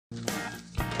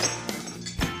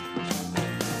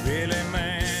Billy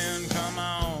man, come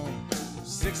on.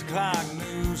 6 o'clock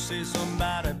news say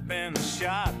somebody been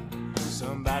shot.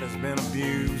 Somebody's been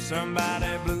abused.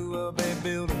 Somebody blew up a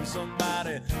building.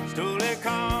 Somebody stole a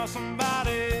car.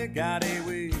 Somebody got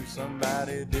away.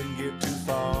 Somebody didn't get too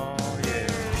far. Yeah,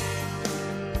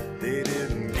 they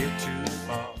didn't get too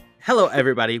far. Hello,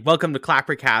 everybody. Welcome to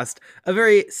Clappercast, a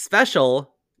very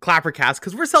special Clappercast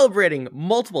because we're celebrating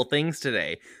multiple things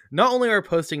today. Not only are we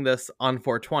posting this on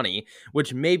 420,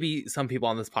 which maybe some people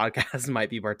on this podcast might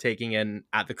be partaking in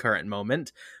at the current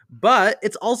moment, but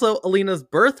it's also Alina's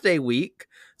birthday week.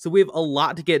 So we have a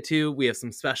lot to get to. We have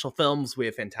some special films. We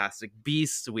have Fantastic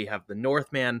Beasts. We have The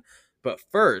Northman. But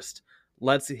first,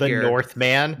 let's hear... The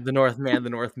Northman? The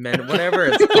Northman, whatever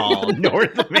it's called.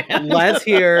 Northman. Let's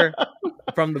hear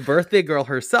from the birthday girl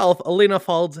herself, Alina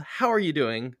Faulds. How are you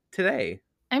doing today?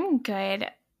 I'm good.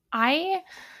 I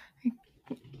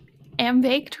am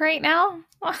baked right now.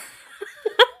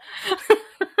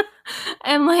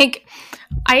 And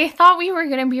I thought we were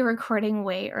going to be recording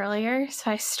way earlier,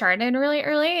 so I started really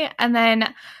early, and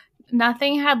then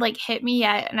nothing had hit me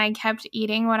yet, and I kept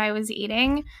eating what I was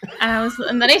eating, and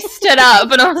then I stood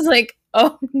up, and I was like,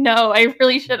 oh no, I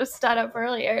really should have stood up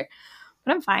earlier,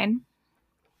 but I'm fine.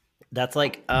 That's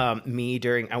like me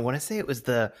during, I want to say it was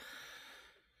the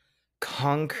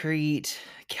Concrete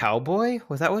Cowboy.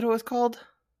 Was that what it was called?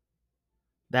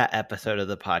 That episode of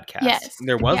the podcast. Yes.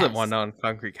 There wasn't one on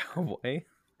Concrete Cowboy.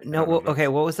 No, okay.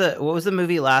 What was the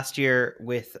movie last year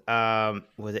with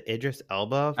was it Idris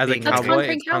Elba as a being cowboy?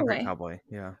 Concrete Concrete Cowboy.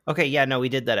 Yeah. Okay, yeah, no, we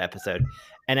did that episode,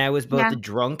 and I was both Yeah.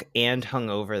 drunk and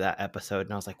hungover that episode,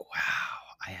 and I was like,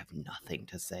 wow, I have nothing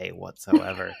to say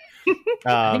whatsoever.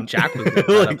 I think Jack was in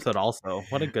that episode also.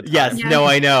 What a good time. Yes, Yeah. no,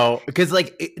 I know, because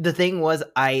the thing was,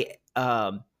 I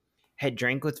had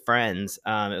drank with friends. It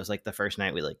was the first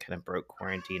night we kind of broke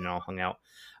quarantine and all hung out.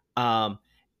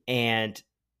 And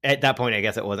at that point, I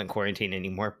guess it wasn't quarantine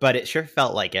anymore, but it sure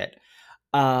felt like it.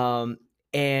 And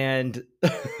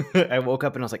I woke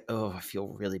up and I was like, oh, I feel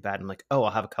really bad. I'm like, oh,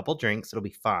 I'll have a couple drinks. It'll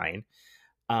be fine.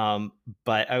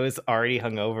 But I was already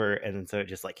hungover. And so it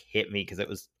just hit me because it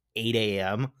was 8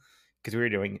 a.m. because we were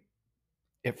doing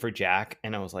it for Jack.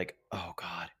 And I was like, oh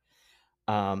God.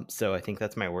 So I think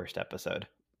that's my worst episode.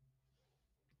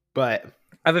 But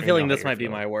I have a feeling how this you're might be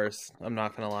feeling. my worst. I'm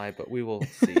not going to lie, but we will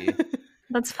see.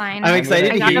 That's fine. I'm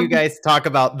excited I to got hear a- you guys talk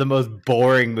about the most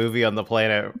boring movie on the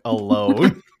planet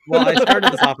alone. Well, I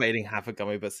started this off by eating half a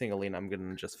gummy, but seeing Alina, I'm going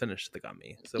to just finish the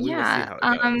gummy. So we will see how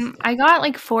it goes. I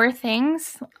got 4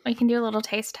 things. We can do a little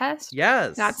taste test.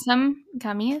 Yes. Got some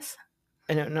gummies.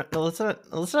 No, let's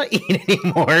not eat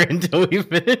anymore until we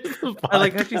finish the podcast. I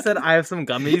like how she said, I have some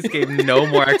gummies, gave no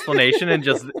more explanation, and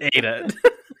just ate it.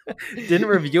 Didn't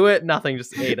review it, nothing,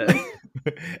 just ate it.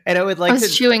 And I would I like was to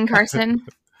chewing, Carson.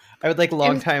 I would like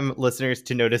longtime listeners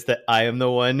to notice that I am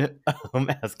the one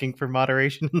asking for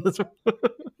moderation in this one.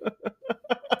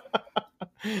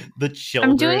 The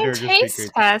children I'm doing are a just taste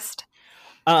secret. test.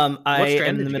 I What am strand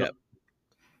in did the you middle. get?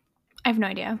 I have no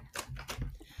idea.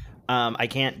 I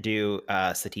can't do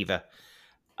sativa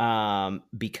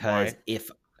because Why?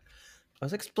 if I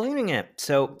was explaining it,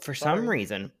 so for some Sorry.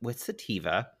 reason with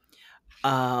sativa,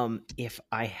 if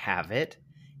I have it,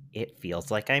 it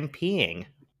feels like I'm peeing,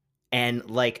 and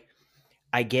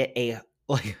I get a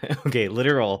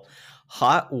literal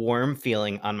hot warm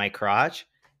feeling on my crotch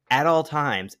at all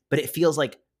times, but it feels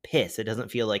like piss. It doesn't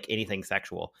feel like anything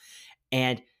sexual,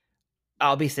 and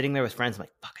I'll be sitting there with friends. I'm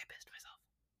like, fuck, I pissed myself.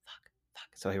 Fuck.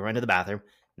 So I run to the bathroom.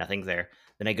 Nothing's there.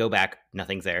 Then I go back.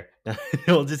 Nothing's there.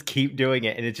 I'll just keep doing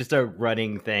it. And it's just a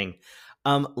running thing.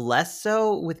 Less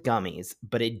so with gummies,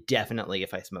 but it definitely,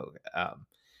 if I smoke,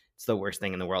 it's the worst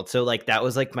thing in the world. So that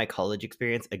was my college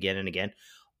experience again and again.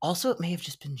 Also, it may have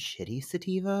just been shitty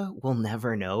sativa. We'll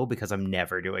never know because I'm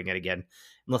never doing it again.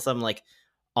 Unless I'm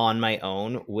on my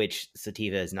own, which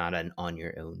sativa is not an on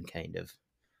your own kind of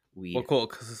weed. Well, cool,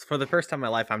 because for the first time in my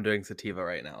life, I'm doing sativa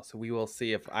right now. So we will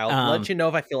see if I'll let you know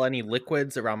if I feel any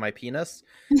liquids around my penis.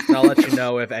 And I'll let you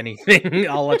know if anything.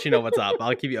 I'll let you know what's up.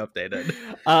 I'll keep you updated.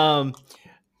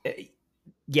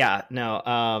 Yeah,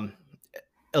 no.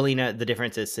 Alina, the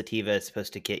difference is sativa is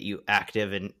supposed to get you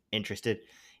active and interested.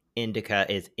 Indica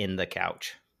is in the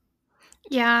couch.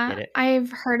 Get Yeah, it?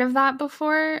 I've heard of that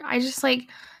before. I just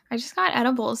got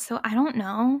edibles, so I don't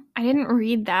know. I didn't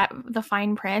read the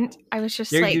fine print. I was just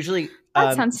They're usually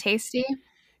that sounds tasty.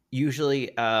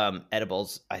 usually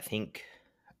edibles, I think,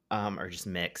 are just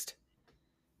mixed.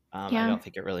 I Yeah. don't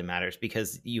think it really matters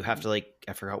because you have to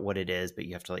I forgot what it is, but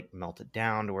you have to melt it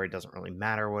down to where it doesn't really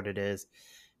matter what it is.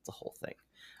 It's a whole thing.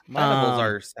 My edibles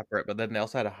are separate, but then they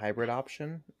also had a hybrid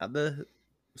option at the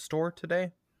store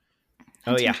today.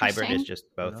 Oh That's yeah, hybrid is interesting. just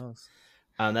Who both. knows?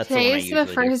 That's the one I Today's the usually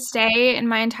do. first day in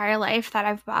my entire life that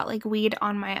I've bought like weed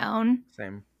on my own.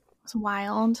 Same. It's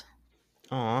wild.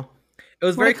 Aw. It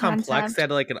was What a very complex. concept. They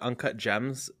had like an uncut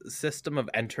gems system of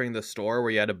entering the store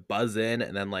where you had to buzz in,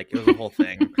 and then like it was a whole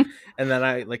thing. And then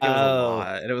it was a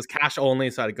lot, and it was cash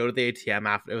only, so I had to go to the ATM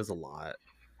after. It was a lot.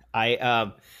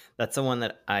 That's the one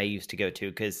that I used to go to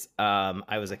because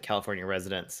I was a California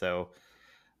resident, so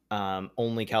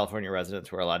only California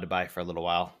residents were allowed to buy for a little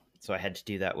while. So I had to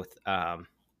do that with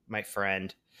my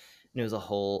friend, and it was a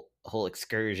whole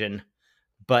excursion.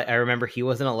 But I remember he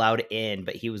wasn't allowed in,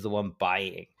 but he was the one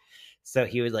buying. So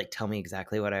he would like tell me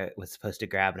exactly what I was supposed to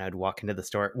grab, and I would walk into the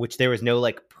store, which there was no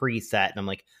like preset, and I'm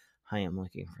like, "Hi, I'm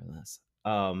looking for this."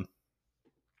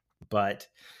 But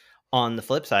on the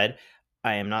flip side,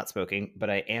 I am not smoking,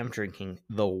 but I am drinking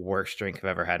the worst drink I've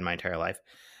ever had in my entire life.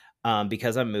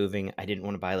 Because I'm moving, I didn't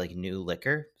want to buy like new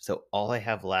liquor, so all I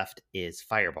have left is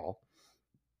Fireball,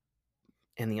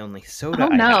 and the only soda Oh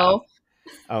no.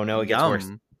 oh no, it gets worse.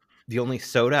 Yum. The only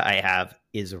soda I have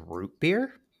is root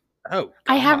beer. Oh,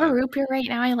 I have a God. root beer right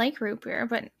now. I like root beer,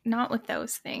 but not with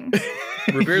those things.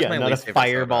 Root beer is my not least a favorite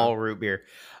Fireball soda. root beer.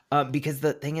 Because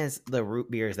the thing is, the root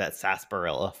beer is that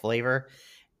sarsaparilla flavor,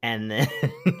 and then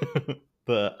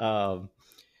the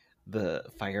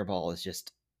Fireball is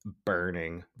just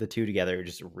burning. The two together are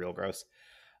just real gross.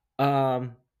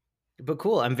 But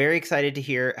cool. I'm very excited to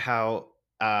hear how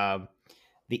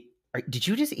did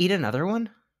you just eat another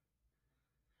one?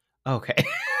 Okay.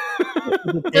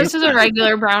 This is a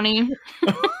regular brownie.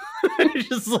 I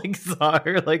just like saw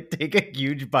her like take a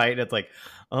huge bite, and it's like,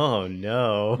 oh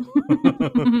no.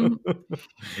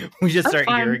 We just That's start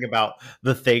fun. hearing about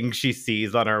the things she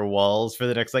sees on our walls for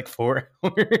the next like 4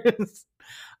 hours.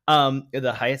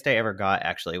 The highest I ever got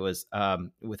actually was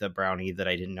with a brownie that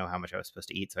I didn't know how much I was supposed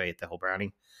to eat, so I ate the whole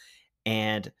brownie.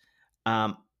 And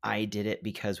I did it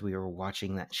because we were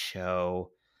watching that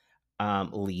show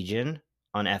Legion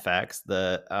on FX,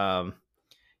 the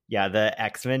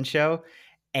X-Men show.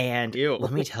 And Ew.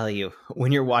 let me tell you,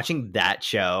 when you're watching that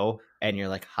show and you're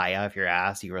like high off your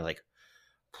ass, you were like,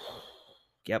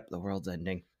 yep, the world's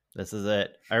ending. This is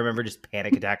it. I remember just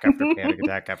panic attack after panic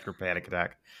attack after panic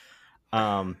attack.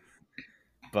 But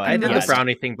I did yeah, the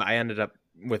brownie thing, but I ended up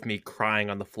with me crying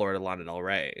on the floor at Lana Del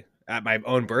Rey at my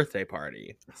own birthday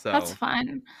party. So That's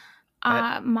fun.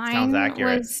 That Mine sounds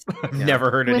accurate. was I've Yeah.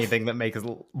 never heard With- anything that makes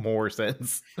more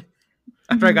sense.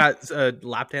 after I got a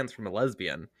lap dance from a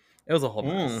lesbian, it was a whole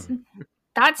mess.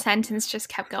 that sentence just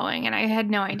kept going, and I had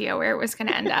no idea where it was going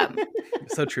to end up.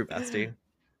 So true, bestie.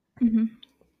 Mhm.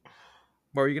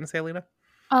 What were you gonna say, Alina?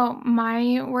 Oh,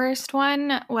 my worst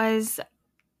one was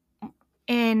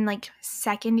in like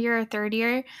second year or third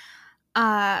year.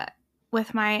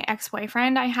 With my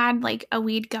ex-boyfriend, I had like a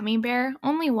weed gummy bear,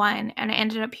 only one, and I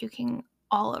ended up puking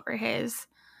all over his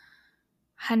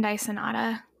Hyundai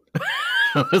Sonata.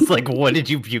 I was like, what did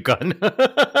you puke on?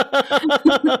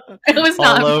 It was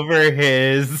all not. over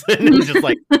his. And it was just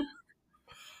like,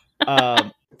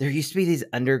 there used to be these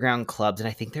underground clubs, and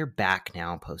I think they're back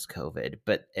now post COVID,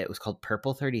 but it was called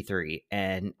Purple 33,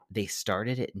 and they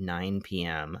started at 9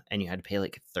 p.m. and you had to pay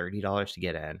like $30 to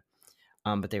get in.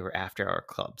 But they were after hour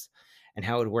clubs. And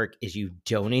how it would work is you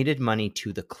donated money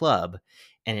to the club,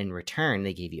 and in return,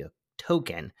 they gave you a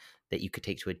token that you could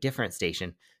take to a different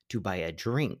station to buy a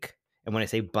drink. And when I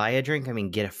say buy a drink, I mean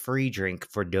get a free drink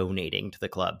for donating to the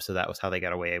club. So that was how they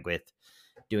got away with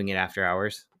doing it after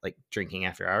hours, like drinking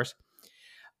after hours.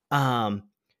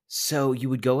 So you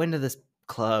would go into this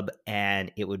club,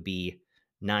 and it would be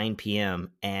 9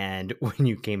 p.m. And when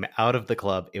you came out of the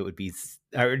club, it would be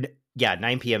 9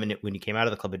 p.m. And when you came out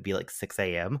of the club, it'd be like 6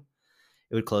 a.m.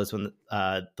 It would close when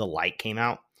the light came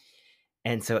out.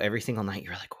 And so every single night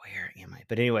you're like, where am I?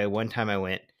 But anyway, one time I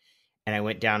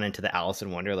went down into the Alice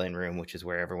in Wonderland room, which is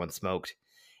where everyone smoked.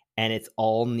 And it's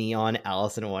all neon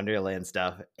Alice in Wonderland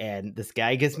stuff. And this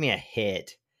guy gives me a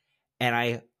hit, and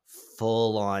I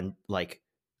full on like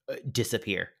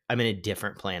disappear. I'm in a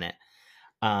different planet.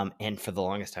 And for the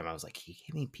longest time I was like, he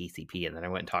gave me PCP. And then I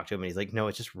went and talked to him, and he's like, no,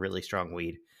 it's just really strong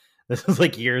weed. This was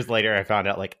like years later. I found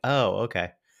out like, oh,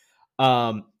 okay.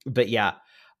 But yeah,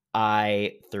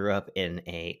 I threw up in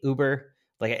a Uber.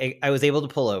 Like I was able to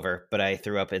pull over, but I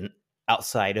threw up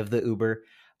outside of the Uber.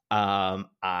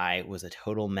 I was a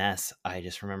total mess. I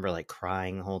just remember like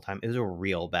crying the whole time. It was a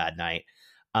real bad night.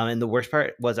 And the worst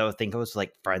part was I was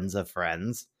like friends of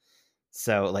friends.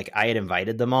 So like I had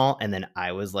invited them all, and then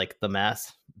I was like the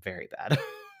mess. Very bad.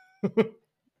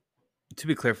 To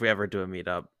be clear, if we ever do a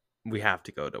meetup, we have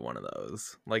to go to one of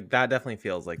those. Like that definitely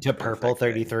feels like To the Purple perfect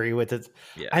thing. 33 with its.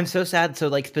 Yeah. I'm so sad. So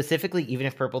like specifically, even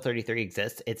if Purple 33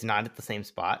 exists, it's not at the same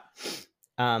spot.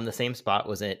 The same spot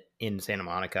was in Santa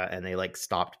Monica, and they like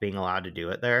stopped being allowed to do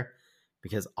it there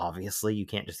because obviously you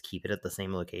can't just keep it at the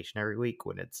same location every week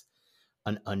when it's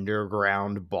an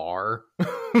underground bar.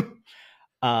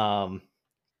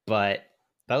 But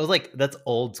that was like, that's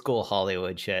old school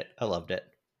Hollywood shit. I loved it.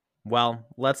 Well,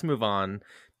 let's move on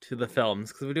to the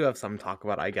films because we do have some to talk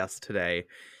about, I guess, today.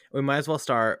 We might as well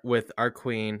start with our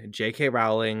queen, J.K.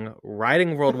 Rowling,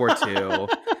 writing World War II.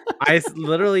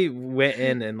 Literally went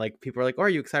in and like people were like, "Oh, are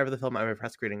you excited for the film?" I'm a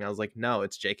press screening. I was like, "No,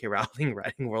 it's J.K. Rowling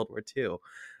writing World War II."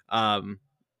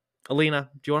 Alina,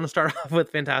 do you want to start off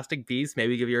with Fantastic Beasts?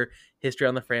 Maybe give your history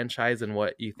on the franchise and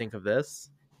what you think of this.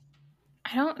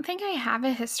 I don't think I have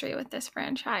a history with this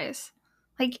franchise.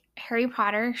 Like Harry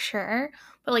Potter, sure,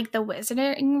 but like the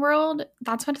Wizarding World,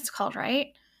 that's what it's called, right?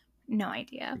 No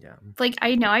idea. Yeah. Like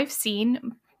I know I've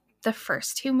seen the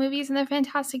first two movies in the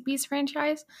Fantastic Beasts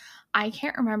franchise. I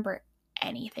can't remember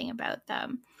anything about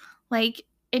them. Like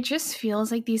it just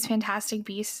feels like these Fantastic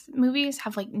Beasts movies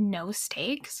have like no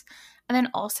stakes. And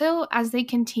then also as they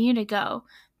continue to go,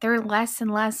 they're less and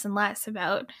less and less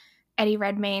about Eddie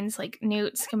Redmayne's like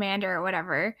Newt Scamander or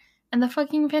whatever and the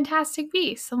fucking Fantastic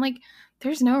Beasts. I'm like,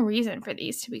 there's no reason for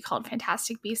these to be called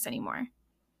Fantastic Beasts anymore.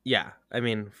 Yeah, I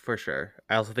mean, for sure.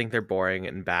 I also think they're boring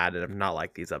and bad, and I've not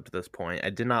liked these up to this point. I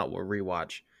did not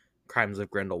rewatch Crimes of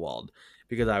Grindelwald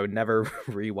because I would never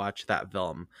rewatch that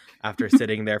film after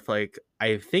sitting there for like,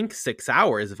 I think 6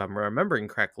 hours, if I'm remembering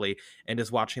correctly, and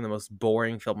just watching the most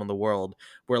boring film in the world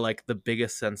where like the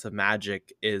biggest sense of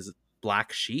magic is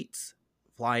black sheets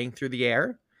flying through the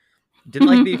air. Didn't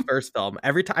like the first film.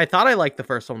 Every time I thought I liked the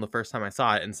first film the first time I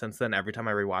saw it, and since then, every time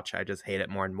I rewatch it, I just hate it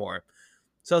more and more.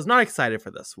 So I was not excited for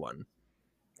this one.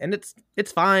 And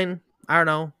it's fine. I don't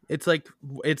know. It's like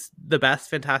it's the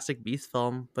best Fantastic Beasts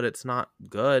film, but it's not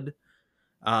good.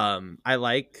 I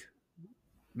like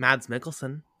Mads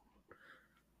Mikkelsen.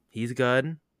 He's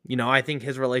good. You know, I think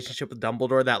his relationship with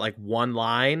Dumbledore, that like one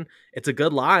line, it's a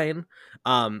good line.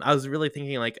 I was really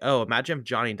thinking like, oh, imagine if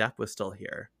Johnny Depp was still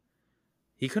here.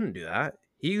 He couldn't do that.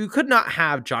 You could not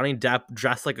have Johnny Depp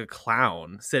dressed like a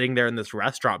clown sitting there in this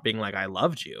restaurant being like, I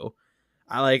loved you.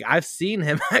 I've seen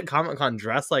him at Comic-Con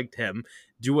dressed like him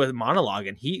do a monologue,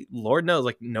 and he, Lord knows,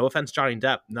 like, no offense, Johnny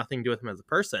Depp, nothing to do with him as a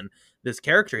person. This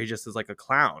character, he just is like a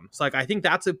clown. So like I think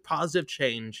that's a positive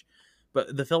change,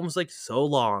 but the film's like so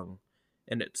long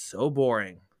and it's so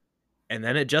boring. And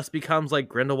then it just becomes like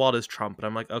Grindelwald is Trump, and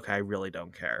I'm like, okay, I really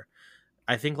don't care.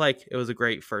 I think like it was a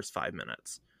great first 5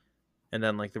 minutes. And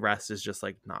then like the rest is just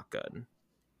like not good.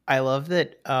 I love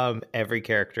that every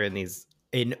character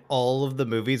in all of the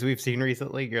movies we've seen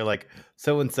recently, you're like,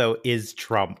 so and so is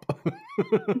Trump.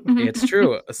 It's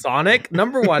true. Sonic,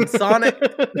 number one, Sonic.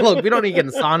 Look, we don't need to get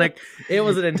into Sonic. It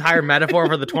was an entire metaphor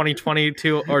for the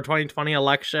 2022 or 2020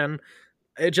 election.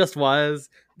 It just was.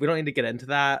 We don't need to get into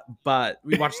that, but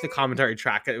we watched the commentary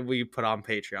track that we put on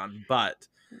Patreon. But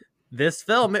this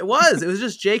film, it was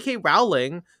just J.K.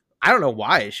 Rowling. I don't know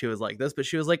why she was like this, but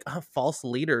she was like, false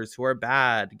leaders who are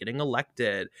bad getting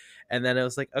elected. And then it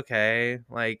was like, okay,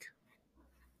 like,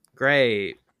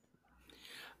 great.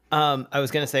 I was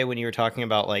going to say when you were talking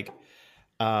about like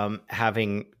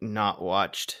having not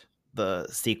watched the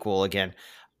sequel again,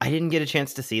 I didn't get a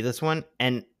chance to see this one,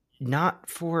 and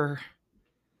not for,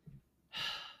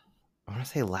 I want to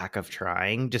say lack of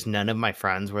trying, just none of my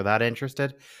friends were that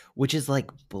interested, which is like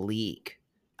bleak.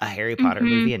 A Harry Potter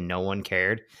movie and no one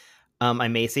cared. I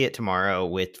may see it tomorrow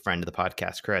with friend of the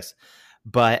podcast, Chris.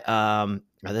 But other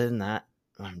than that,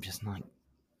 I'm just not.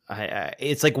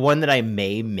 It's like one that I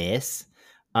may miss,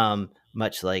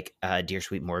 much like Dear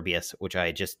Sweet Morbius, which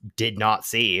I just did not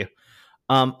see.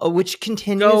 Which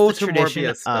continues Go the to tradition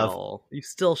Morbius of. Still. You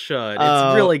still should.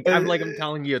 It's really. I'm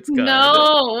telling you, it's good.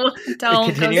 No, don't.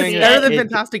 Continuing It's it- better than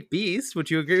Fantastic Beasts. Would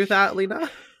you agree with that,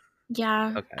 Lena?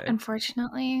 Yeah, Okay.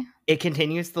 unfortunately. It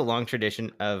continues the long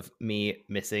tradition of me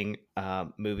missing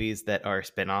movies that are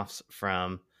spinoffs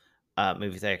from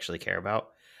movies I actually care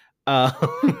about,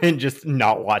 and just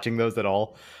not watching those at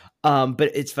all.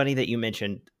 But it's funny that you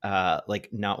mentioned like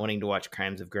not wanting to watch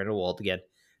Crimes of Grindelwald again,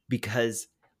 because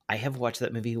I have watched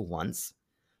that movie once,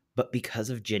 but because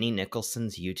of Jenny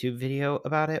Nicholson's YouTube video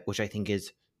about it, which I think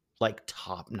is like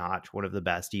top notch, one of the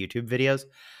best YouTube videos.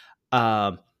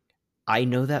 I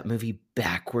know that movie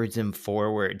backwards and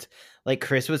forwards. Like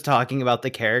Chris was talking about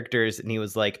the characters and he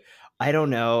was like, I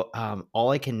don't know. All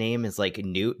I can name is like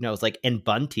Newt, and I was like, and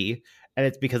Bunty, and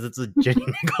it's because it's a Jenny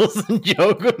Nicholson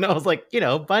joke. And I was like,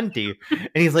 Bunty, and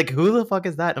he's like, who the fuck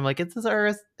is that? And I'm like, it's his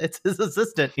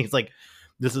assistant. And he's like,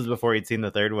 this is before he'd seen the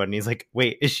third one. And he's like,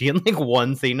 wait, is she in like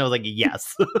one scene? I was like,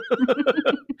 yes.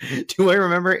 Do I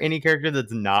remember any character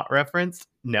that's not referenced?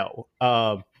 No.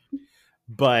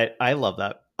 But I love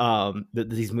that.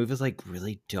 These movies like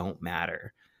really don't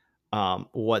matter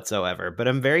whatsoever. But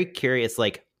I'm very curious,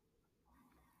 like,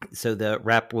 so the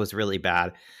rep was really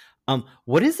bad.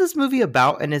 What is this movie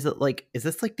about? And is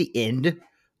this like the end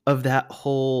of that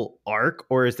whole arc,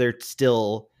 or is there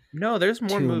still No, there's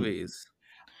more movies.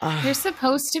 There's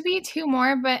supposed to be 2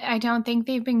 more, but I don't think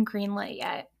they've been greenlit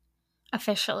yet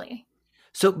officially.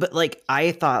 So, but like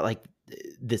I thought like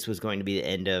this was going to be the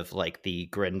end of like the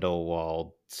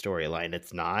Grindelwald storyline.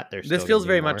 It's not. This feels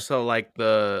very much so like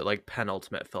the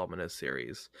penultimate film in his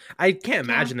series. I can't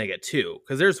imagine they get 2,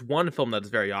 because there's one film that's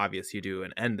very obvious you do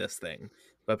and end this thing,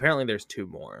 but apparently there's 2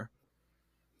 more.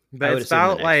 But it's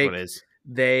about like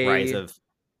they Rise of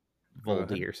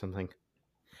Voldy or something.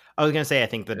 I was gonna say I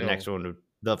think the next one,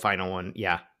 the final one,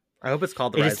 yeah. I hope it's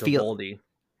called the Rise of Voldy.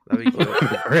 That'd be cool.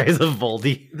 Rise of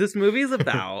Voldy. This movie is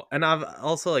about, and I've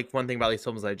also like one thing about these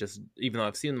films, even though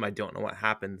I've seen them, I don't know what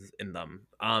happens in them.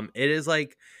 It is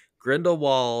like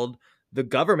Grindelwald, the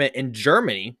government in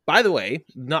Germany, by the way,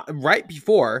 not right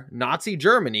before Nazi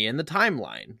Germany in the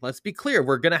timeline. Let's be clear,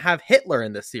 we're gonna have Hitler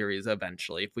in this series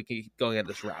eventually if we keep going at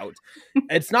this route.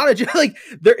 It's not like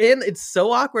it's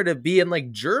so awkward to be in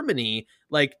like Germany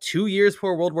like 2 years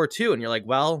before World War II, and you're like,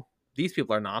 well, these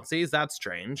people are Nazis. That's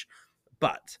strange.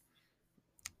 But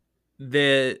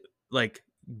the like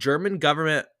German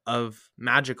government of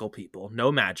magical people,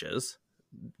 no mages,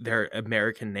 their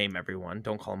American name, everyone,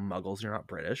 don't call them muggles, you're not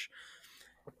British,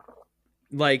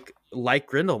 like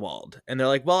Grindelwald. And they're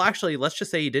like, well, actually, let's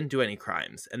just say he didn't do any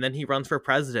crimes. And then he runs for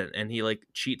president and he like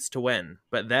cheats to win.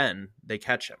 But then they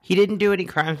catch him. He didn't do any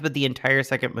crimes, but the entire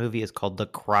second movie is called The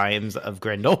Crimes of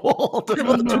Grindelwald.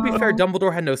 Well, to be fair,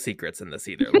 Dumbledore had no secrets in this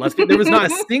either. There was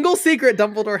not a single secret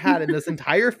Dumbledore had in this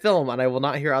entire film, and I will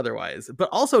not hear otherwise. But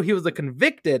also, he was a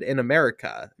convicted in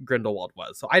America, Grindelwald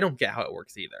was. So I don't get how it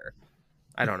works either.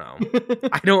 I don't know.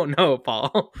 I don't know,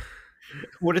 Paul.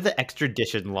 What are the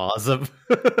extradition laws of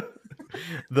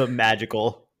the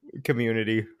magical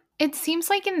community? It seems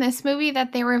like in this movie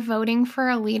that they were voting for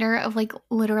a leader of like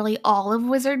literally all of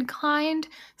wizard kind.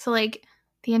 So like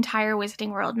the entire wizarding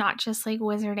world, not just like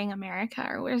Wizarding America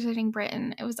or Wizarding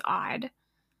Britain. It was odd.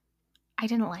 I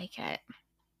didn't like it.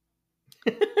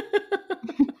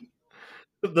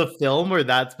 The film or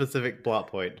that specific plot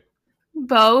point?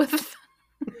 Both.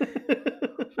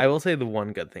 I will say the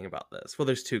one good thing about this. Well,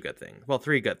 there's 2 good things. Well,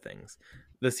 3 good things.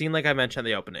 The scene, like I mentioned at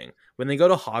the opening, when they go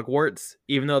to Hogwarts,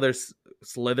 even though there's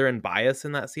Slytherin bias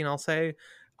in that scene, I'll say,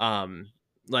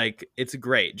 like it's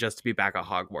great just to be back at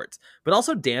Hogwarts. But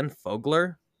also Dan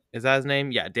Fogler, is that his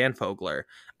name? Yeah, Dan Fogler.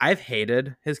 I've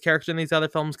hated his character in these other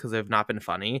films because they've not been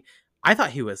funny. I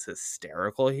thought he was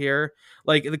hysterical here.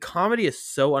 Like the comedy is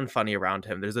so unfunny around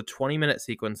him. There's a 20-minute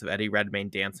sequence of Eddie Redmayne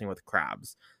dancing with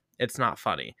crabs. It's not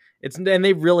funny. And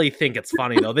they really think it's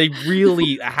funny though. They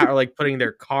really are like putting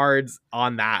their cards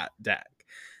on that deck.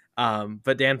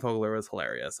 But Dan Fogler was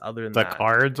hilarious. Other than the that,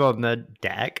 cards on the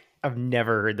deck. I've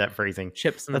never heard that phrasing.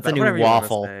 Chips. That's a new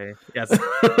waffle. Yes.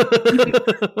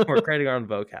 We're creating our own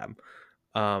vocab.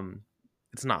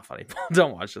 It's not funny.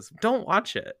 Don't watch this. Don't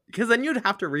watch it, because then you'd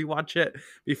have to rewatch it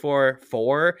before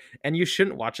 4, and you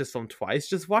shouldn't watch this film twice.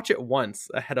 Just watch it once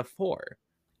ahead of 4.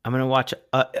 I'm gonna watch.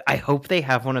 I hope they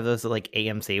have one of those like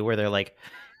AMC where they're like,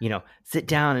 sit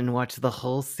down and watch the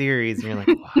whole series, and you're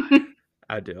like, what?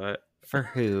 I'd do it. For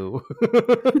who?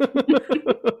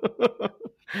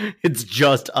 It's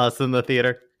just us in the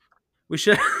theater. We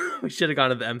should have gone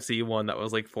to the MCU one that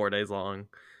was like 4 days long.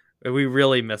 We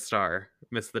really missed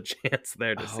the chance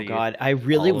there to see. Oh God, I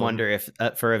really wonder if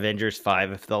for Avengers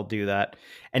 5 if they'll do that.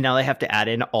 And now they have to add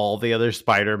in all the other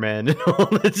Spider-Man, and all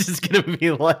that's just gonna be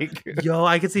like, yo,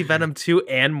 I could see Venom 2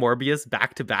 and Morbius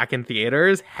back to back in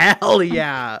theaters. Hell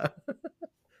yeah!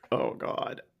 Oh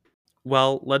God.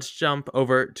 Well, let's jump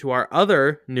over to our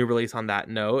other new release on that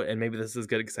note, and maybe this is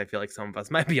good because I feel like some of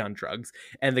us might be on drugs,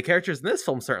 and the characters in this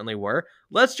film certainly were.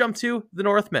 Let's jump to The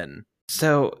Northman.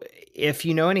 So, if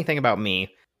you know anything about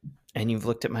me, and you've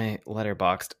looked at my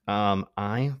Letterboxd,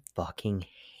 I fucking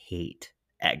hate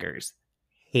Eggers.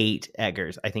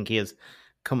 I think he is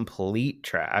complete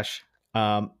trash.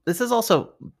 This is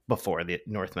also before The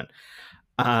Northman.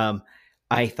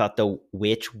 I thought The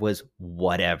Witch was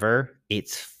whatever.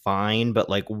 It's fine, but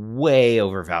like way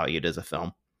overvalued as a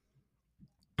film.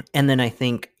 And then I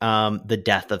think the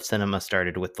death of cinema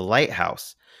started with The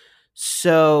Lighthouse.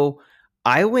 So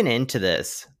I went into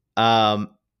this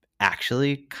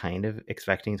actually kind of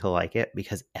expecting to like it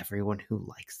because everyone who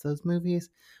likes those movies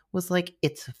was like,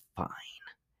 it's fine.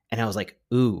 And I was like,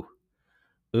 ooh,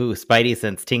 Spidey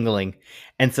sense tingling.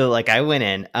 And so like I went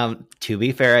in. To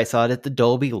be fair, I saw it at the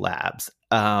Dolby Labs,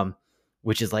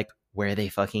 which is like where they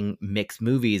fucking mix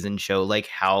movies and show like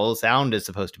how sound is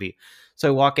supposed to be. So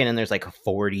I walk in and there's like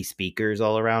 40 speakers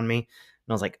all around me. And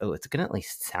I was like, oh, it's gonna at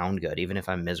least sound good, even if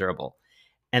I'm miserable.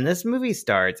 And this movie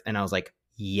starts, and I was like,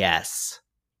 yes,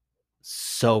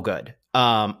 so good.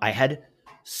 I had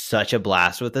such a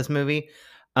blast with this movie.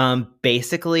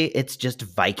 Basically, it's just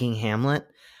Viking Hamlet.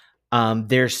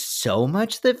 There's so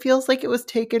much that feels like it was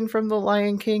taken from The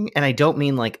Lion King, and I don't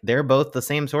mean like they're both the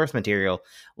same source material.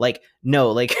 Like,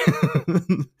 no, like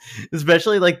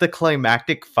especially like the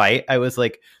climactic fight. I was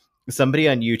like, somebody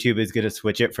on YouTube is gonna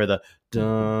switch it for the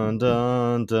dun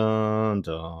dun dun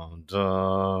dun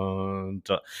dun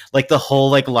dun, like the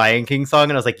whole like Lion King song,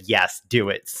 and I was like, yes, do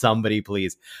it, somebody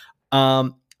please.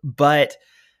 But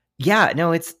yeah,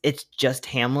 no, it's just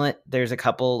Hamlet. There's a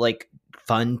couple like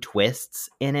fun twists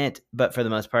in it, but for the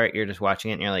most part, you're just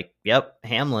watching it and you're like, yep,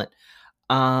 Hamlet.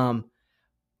 But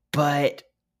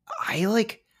I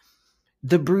like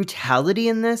the brutality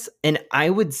in this, and I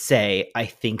would say I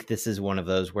think this is one of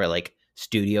those where like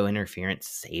studio interference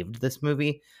saved this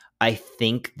movie. I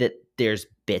think that there's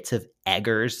bits of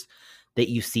Eggers that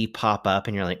you see pop up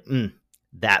and you're like,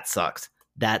 that sucks,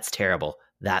 that's terrible,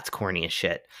 that's corny as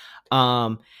shit.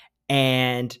 And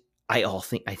I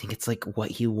think it's like what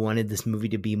he wanted this movie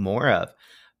to be more of,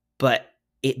 but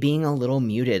it being a little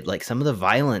muted, like some of the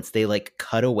violence they like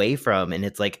cut away from, and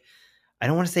it's like, I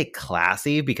don't want to say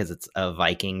classy because it's a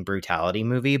Viking brutality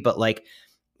movie, but like,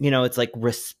 it's like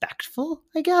respectful,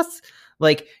 I guess.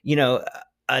 Like,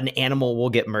 an animal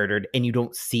will get murdered and you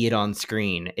don't see it on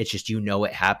screen. It's just,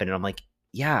 it happened. And I'm like,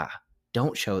 yeah,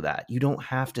 don't show that. You don't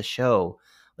have to show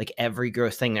like every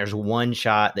gross thing. There's one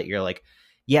shot that you're like,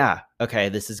 yeah, okay,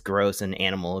 this is gross and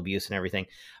animal abuse and everything.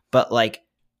 But like,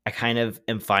 I kind of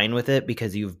am fine with it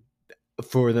because you've,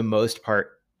 for the most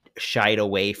part, shied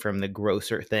away from the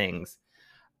grosser things.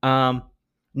 No,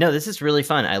 this is really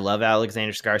fun. I love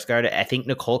Alexander Skarsgård. I think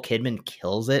Nicole Kidman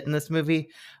kills it in this movie.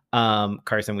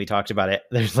 Carson, we talked about it.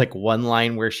 There's like one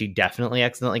line where she definitely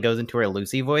accidentally goes into her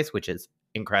Lucy voice, which is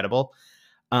incredible.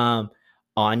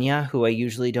 Anya, who I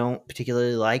usually don't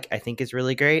particularly like, I think is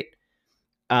really great.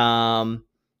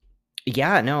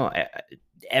 Yeah, no,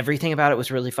 everything about it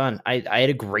was really fun. I had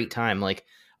a great time. Like,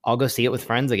 I'll go see it with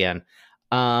friends again.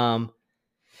 And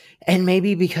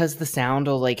maybe because the sound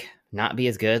will like not be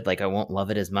as good, like I won't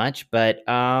love it as much, but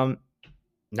nah,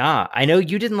 I know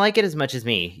you didn't like it as much as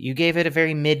me. You gave it a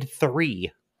very mid 3.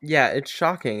 Yeah, it's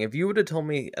shocking. If you would have told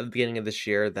me at the beginning of this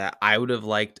year that I would have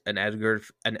liked an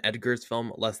Edgar's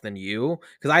film less than you,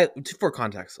 because for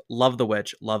context, love The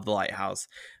Witch, love The Lighthouse,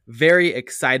 very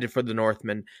excited for The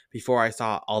Northman before I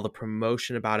saw all the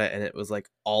promotion about it, and it was like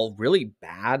all really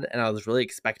bad, and I was really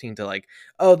expecting to like,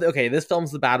 oh, okay, this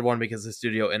film's the bad one because of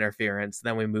studio interference,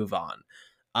 then we move on.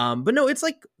 But no, it's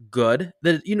like good.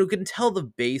 That you can tell the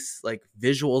base like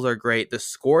visuals are great. The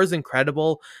score is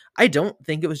incredible. I don't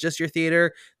think it was just your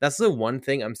theater. That's the one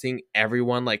thing I'm seeing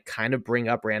everyone like kind of bring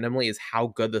up randomly is how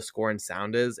good the score and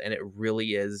sound is, and it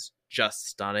really is just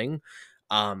stunning.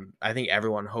 I think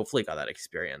everyone hopefully got that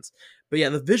experience. But yeah,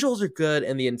 the visuals are good,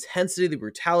 and the intensity, the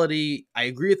brutality. I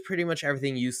agree with pretty much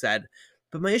everything you said.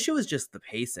 But my issue is just the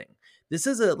pacing. This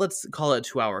is let's call it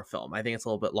a 2-hour film. I think it's a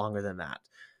little bit longer than that.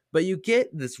 But you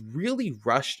get this really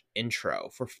rushed intro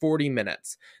for 40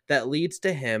 minutes that leads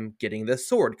to him getting this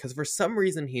sword because for some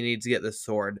reason he needs to get this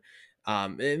sword.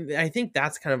 And I think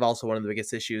that's kind of also one of the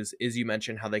biggest issues is you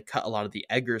mentioned how they cut a lot of the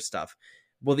Edgar stuff.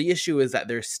 Well, the issue is that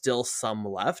there's still some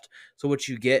left. So what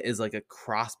you get is like a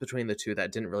cross between the two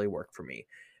that didn't really work for me.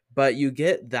 But you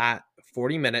get that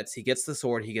 40 minutes, he gets the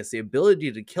sword, he gets the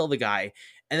ability to kill the guy,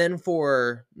 and then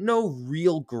for no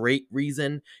real great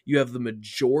reason, you have the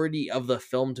majority of the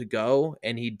film to go,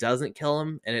 and he doesn't kill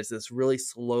him, and it's this really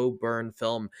slow burn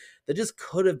film that just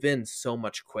could have been so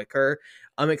much quicker.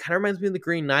 It kind of reminds me of The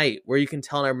Green Knight, where you can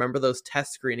tell, and I remember those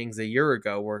test screenings a year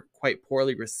ago were quite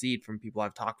poorly received from people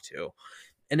I've talked to.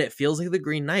 And it feels like The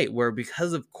Green Knight, where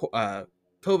because of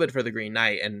COVID for The Green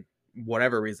Knight, and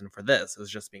whatever reason for this, it was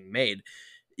just being made,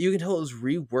 you can tell it was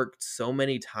reworked so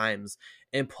many times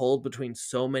and pulled between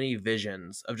so many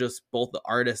visions of just both the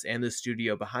artist and the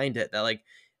studio behind it that like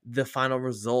the final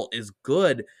result is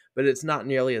good, but it's not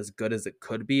nearly as good as it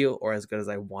could be or as good as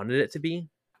I wanted it to be.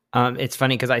 It's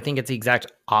funny because I think it's the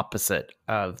exact opposite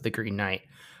of The Green Knight,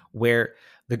 where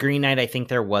The Green Knight, I think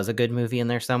there was a good movie in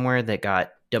there somewhere that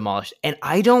got demolished. And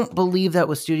I don't believe that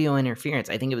was studio interference.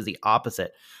 I think it was the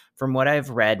opposite. From what I've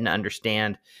read and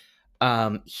understand,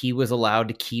 he was allowed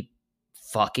to keep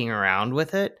fucking around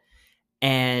with it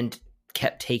and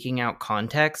kept taking out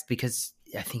context because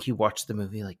I think he watched the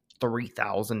movie like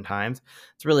 3,000 times.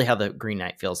 It's really how the Green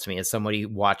Knight feels to me, as somebody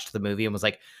watched the movie and was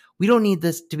like, we don't need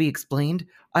this to be explained.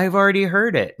 I've already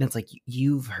heard it. And it's like,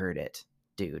 you've heard it,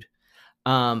 dude.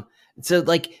 So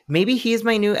like maybe he's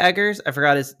my new Eggers. I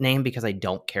forgot his name because I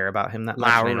don't care about him that much.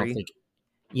 Lowry. I don't think,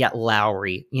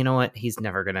 Lowry. You know what? He's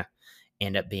never gonna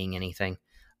end up being anything.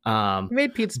 He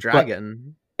made Pete's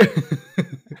Dragon. I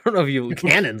don't know if you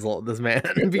cancel this man.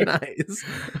 It'd be nice.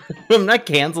 I'm not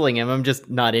canceling him. I'm just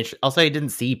not interested. Also, I didn't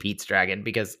see Pete's Dragon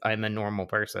because I'm a normal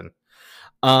person.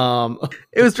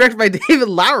 It was directed by David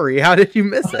Lowery. How did you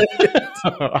miss it?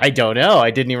 I don't know.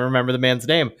 I didn't even remember the man's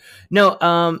name. No,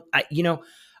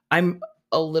 I'm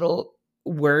a little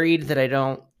worried that I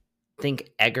don't think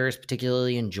Eggers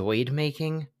particularly enjoyed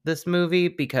making this movie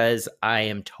because I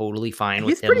am totally fine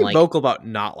with He's him. pretty Like, vocal about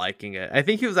not liking it. I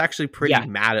think he was actually pretty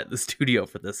mad at the studio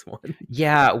for this one.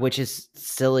 yeah, which is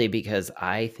silly because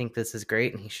I think this is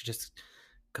great and he should just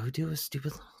go do a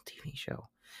stupid little TV show.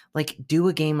 Like, do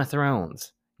a Game of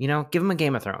Thrones, give him a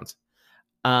Game of Thrones,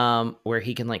 where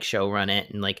he can like show run it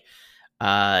and like,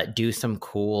 do some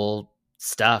cool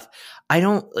stuff. I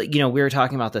don't, we were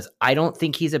talking about this. I don't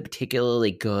think he's a particularly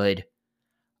good,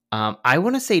 I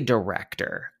want to say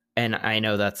director. And I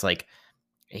know that's like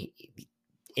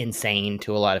insane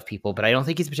to a lot of people, but I don't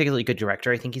think he's a particularly good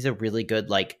director. I think he's a really good,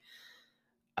 like,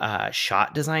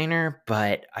 shot designer,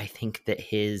 but I think that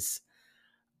his,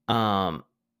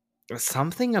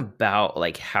 something about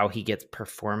like how he gets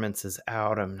performances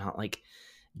out, I'm not like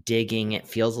digging. It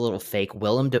feels a little fake.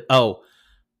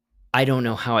 I don't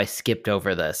know how I skipped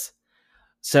over this.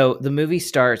 So the movie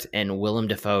starts and Willem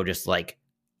Dafoe just like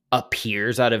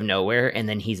appears out of nowhere, and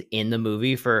then he's in the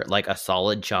movie for like a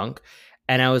solid chunk.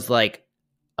 And I was like,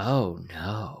 oh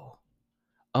no,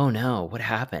 what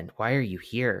happened? Why are you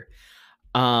here?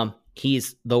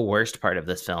 He's the worst part of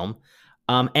this film.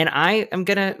 And I am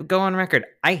going to go on record.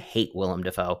 I hate Willem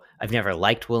Dafoe. I've never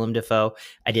liked Willem Dafoe.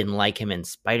 I didn't like him in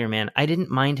Spider-Man. I didn't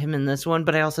mind him in this one,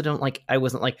 but I also I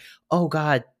wasn't like, oh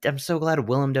God, I'm so glad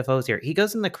Willem Dafoe's here. He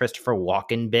goes in the Christopher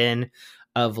Walken bin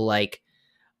of like,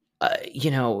 I'm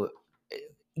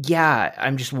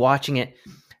just watching it.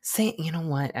 You know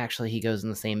what? Actually, he goes in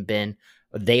the same bin.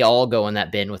 They all go in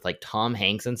that bin with like Tom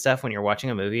Hanks and stuff when you're watching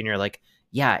a movie and you're like,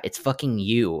 yeah, it's fucking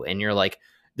you. And you're like,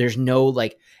 there's no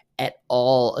like, at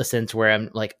all a sense where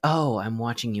I'm like, oh, I'm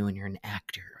watching you and you're an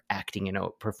actor acting in a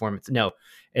performance. No,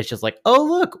 it's just like, oh,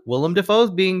 look, Willem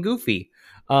Dafoe's being goofy.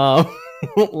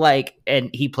 Like, and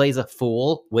he plays a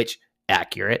fool, which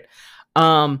accurate.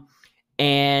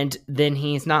 And then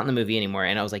he's not in the movie anymore.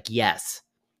 And I was like, yes,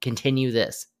 continue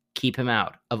this. Keep him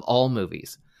out of all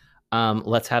movies.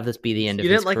 Let's have this be the end of his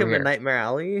career. You didn't like him in Nightmare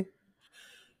Alley?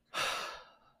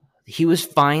 He was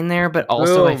fine there, but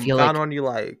also I feel like one you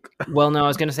like. Well, no, I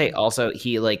was gonna say also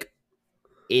he like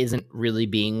isn't really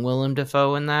being Willem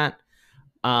Dafoe in that.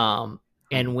 And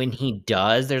when he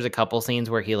does, there's a couple scenes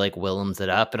where he like Willems it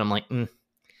up, and I'm like,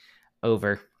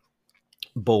 over,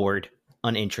 bored,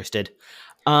 uninterested.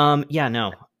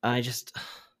 No, I just,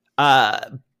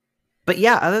 but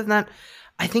yeah, other than that,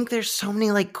 I think there's so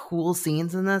many like cool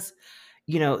scenes in this.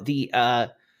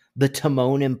 The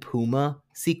Timon and Pumbaa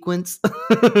sequence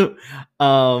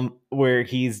where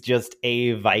he's just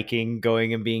a Viking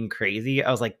going and being crazy.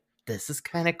 I was like, this is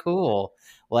kind of cool.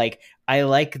 Like, I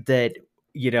like that,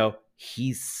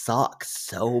 he sucks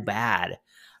so bad.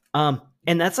 And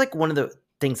that's like one of the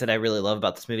things that I really love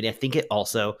about this movie. And I think it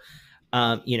also,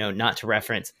 not to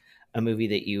reference a movie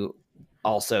that you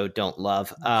also don't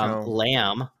love,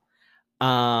 Lamb.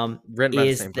 Written by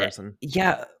the same person.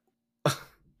 Yeah.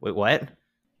 Wait, what?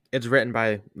 It's written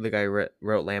by the guy who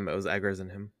wrote Lamb. It was Eggers and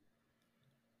him.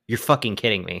 You're fucking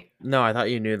kidding me. No, I thought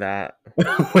you knew that.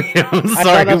 Wait, I'm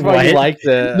sorry. That's why you liked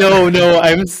it. No,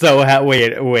 I'm so happy.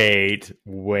 Wait.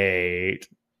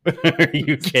 Are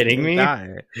you kidding me?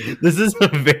 This is a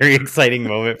very exciting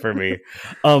moment for me.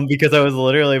 Because I was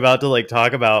literally about to like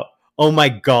talk about. Oh my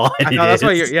God! I know, that's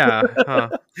why you're. Yeah. Huh.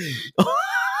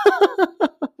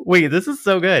 Wait, this is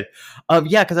so good.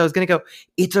 Because I was gonna go.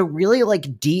 It's a really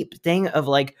like deep thing of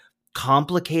like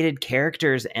complicated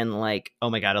characters and like, oh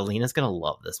my God, Alina's gonna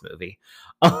love this movie.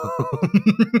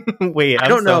 Wait, I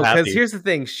don't know, because here's the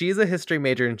thing: she's a history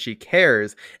major and she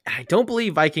cares. And I don't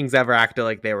believe Vikings ever acted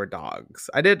like they were dogs.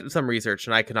 I did some research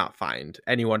and I could not find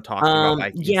anyone talking about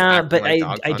Vikings. Yeah, but like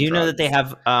I do know that they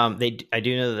have I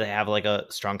do know that they have like a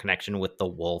strong connection with the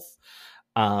wolf.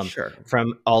 Sure.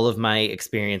 From all of my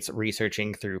experience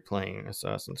researching through playing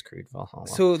Assassin's Creed Valhalla.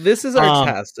 So this is our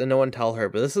test, and no one tell her,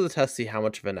 but this is a test to see how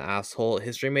much of an asshole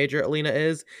history major Alina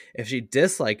is. If she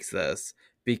dislikes this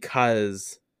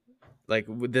because, like,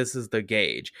 this is the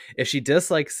gauge. If she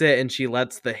dislikes it and she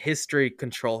lets the history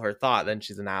control her thought, then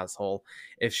she's an asshole.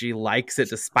 If she likes it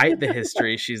despite the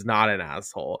history, she's not an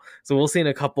asshole. So we'll see in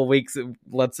a couple weeks.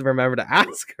 Let's remember to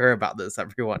ask her about this,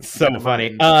 everyone. So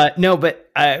funny. No, but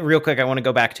real quick, I want to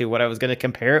go back to what I was going to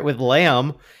compare it with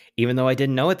Lamb, even though I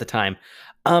didn't know at the time.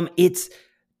 It's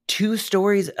two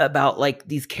stories about like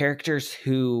these characters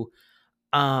who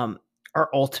are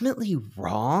ultimately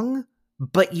wrong,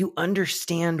 but you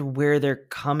understand where they're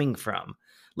coming from.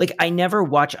 Like I didn't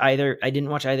watch either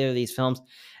of these films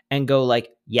and go like,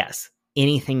 yes,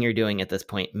 anything you're doing at this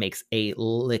point makes a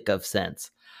lick of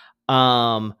sense.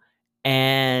 And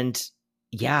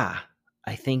yeah,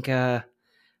 I think that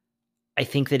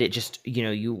it just,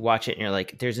 you watch it and you're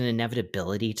like, there's an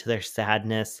inevitability to their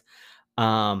sadness.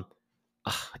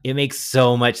 It makes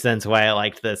so much sense why I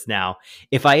liked this now.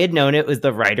 If I had known it was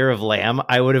the writer of Lamb,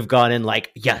 I would have gone in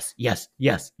like, yes.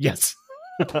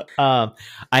 I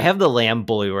have the Lamb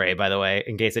Blu-ray, by the way,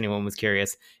 in case anyone was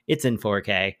curious. It's in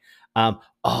 4K.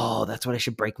 That's what I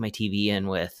should break my TV in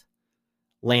with.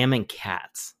 Lamb and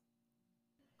Cats.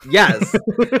 Yes.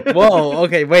 Whoa.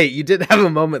 Okay. Wait. You did have a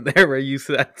moment there where you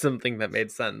said something that made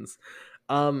sense.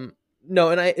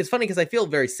 No, and it's funny because I feel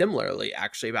very similarly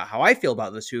actually about how I feel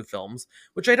about the two films,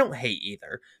 which I don't hate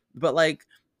either. But like,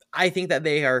 I think that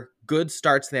they are good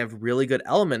starts and they have really good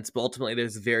elements, but ultimately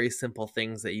there's very simple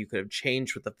things that you could have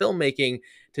changed with the filmmaking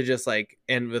to just like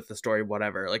end with the story,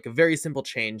 whatever. Like a very simple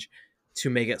change to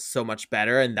make it so much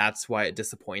better, and that's why it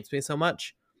disappoints me so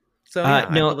much. So yeah,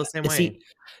 I feel the same way.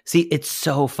 See, it's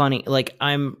so funny. Like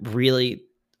I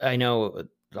know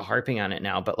harping on it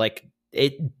now, but like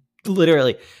it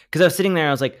literally, because I was sitting there,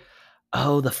 I was like,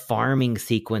 oh, the farming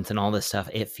sequence and all this stuff,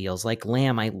 it feels like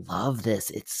Lamb. I love this.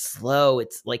 It's slow.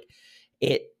 It's like,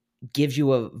 it gives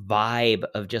you a vibe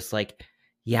of just like,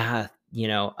 yeah,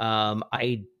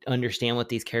 I understand what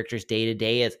these characters day to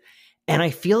day is. And I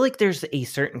feel like there's a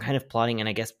certain kind of plotting, and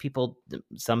I guess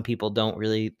some people don't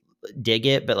really dig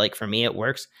it, but like for me, it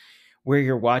works, where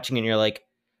you're watching and you're like,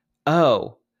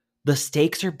 oh, the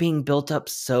stakes are being built up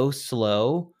so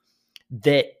slow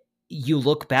that you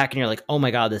look back and you're like, oh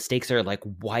my God, the stakes are like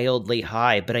wildly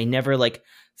high, but I never like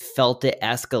felt it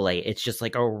escalate. It's just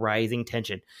like a rising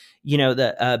tension.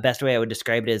 The best way I would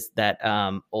describe it is that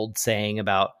old saying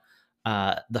about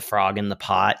the frog in the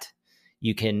pot.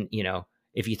 You can,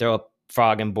 if you throw a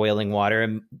frog in boiling water,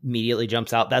 it immediately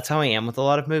jumps out. That's how I am with a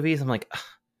lot of movies. I'm like,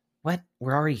 what?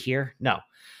 We're already here? No.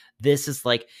 This is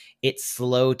like, it's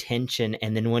slow tension.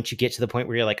 And then once you get to the point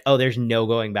where you're like, oh, there's no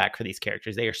going back for these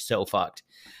characters. They are so fucked.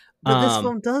 But this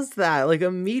film does that like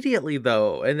immediately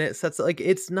though, and it sets like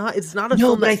it's not a no,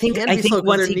 film. But that I think slow,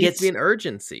 once there he needs gets to be an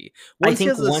urgency. Once he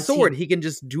has a sword, he can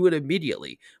just do it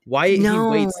immediately. Why he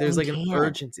waits? There's like an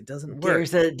urgency. It doesn't work.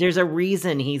 There's a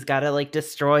reason he's got to like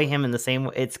destroy him in the same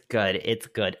way. It's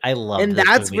good. I love. And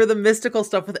that's where the mystical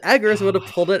stuff with Eggers would have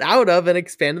pulled it out of and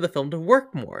expanded the film to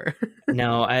work more.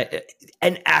 No,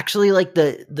 and actually like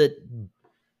the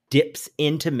dips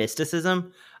into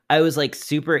mysticism, I was like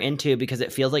super into, because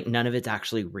it feels like none of it's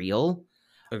actually real.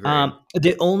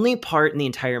 The only part in the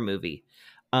entire movie,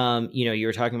 you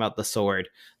were talking about the sword.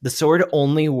 The sword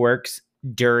only works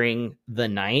during the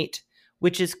night,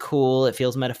 which is cool. It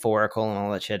feels metaphorical and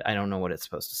all that shit. I don't know what it's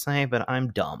supposed to say, but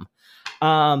I'm dumb.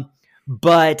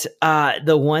 But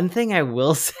the one thing I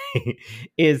will say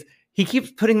is he keeps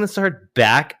putting the sword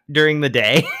back during the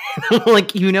day.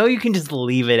 Like, you can just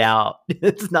leave it out.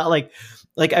 It's not like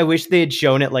I wish they had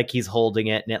shown it like he's holding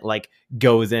it and it like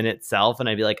goes in itself, and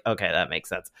I'd be like, okay, that makes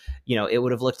sense. It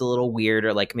would have looked a little weird,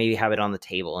 or like maybe have it on the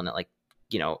table and it like,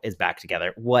 is back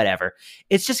together, whatever.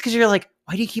 It's just because you're like,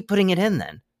 why do you keep putting it in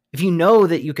then? If you know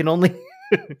that you can only,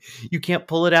 you can't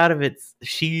pull it out of its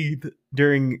sheath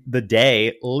during the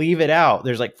day, leave it out.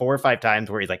 There's like 4 or 5 times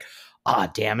where he's like,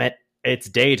 damn it, it's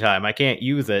daytime, I can't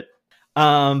use it.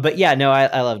 But yeah, no,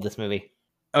 I love this movie.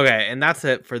 Okay, and that's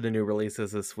it for the new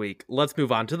releases this week. Let's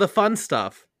move on to the fun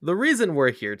stuff. The reason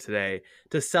we're here today,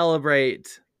 to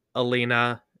celebrate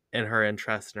Alina and her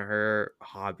interests and her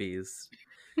hobbies.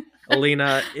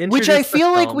 Alina, which I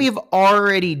feel like we've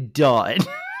already done.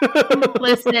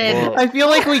 Listen. Well, I feel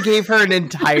like we gave her an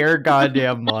entire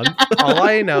goddamn month. all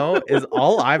I know is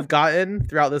all I've gotten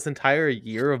throughout this entire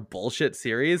year of bullshit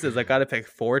series is I got to pick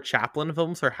 4 Chaplin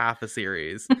films for half a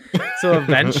series. So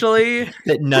eventually,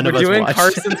 That none we're of us doing watched.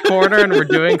 Carson's Corner and we're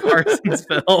doing Carson's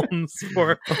films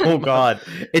for. Oh God,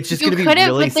 it's just You gonna be couldn't,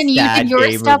 really but then you sad did your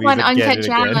gay stuff movies on again Uncut and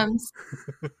again. Gems.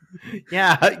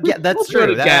 Yeah, that's We'll do it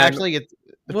true. That again. actually, it's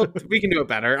Well, we can do it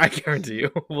better. I guarantee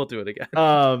you. We'll do it again.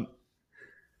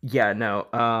 yeah,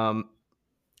 no.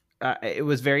 It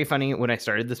was very funny when I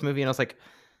started this movie, and I was like,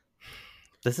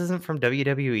 "This isn't from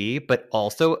WWE," but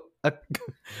also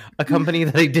a company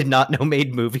that I did not know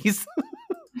made movies.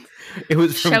 It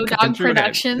was from Show Dog Country-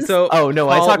 Productions. So, Oh no,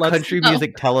 I Paul, saw let's- country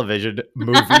music television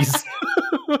movies.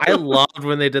 I loved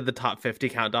when they did the top 50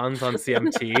 countdowns on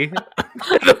CMT.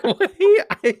 By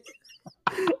the way,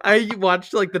 I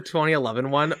watched like the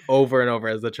 2011 one over and over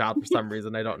as a child for some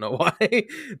reason. I don't know why.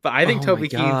 But I think Oh my Toby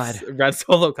God. Keith's Red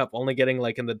Solo Cup only getting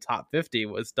like in the top 50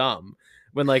 was dumb.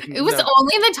 When like It was no-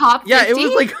 only the top 50? yeah, it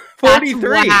was like 43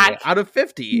 whack. out of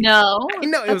 50. No, I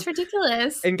know, it that's was-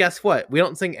 ridiculous. And guess what? We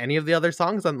don't sing any of the other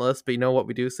songs on the list, but you know what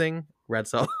we do sing? Red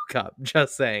Solo Cup.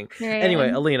 Just saying. Period. Anyway,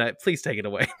 Alina, please take it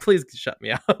away. Please shut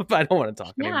me up. I don't want to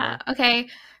talk anymore. Yeah. Okay.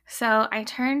 So I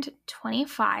turned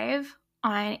 25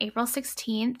 on April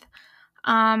 16th.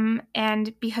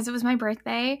 And because it was my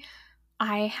birthday,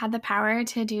 I had the power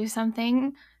to do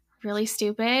something really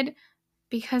stupid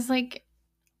because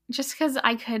just because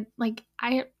I could,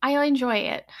 I enjoy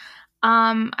it.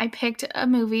 I picked a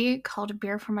movie called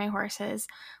Beer for My Horses.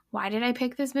 Why did I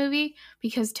pick this movie?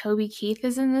 Because Toby Keith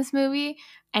is in this movie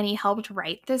and he helped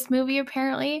write this movie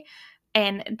apparently.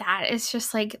 And that is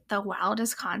just like the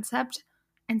wildest concept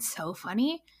and so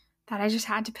funny that I just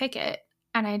had to pick it.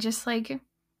 And I just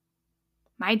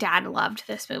my dad loved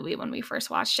this movie when we first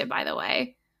watched it, by the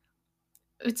way.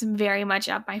 It's very much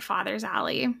up my father's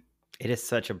alley, It is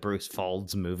such a Bruce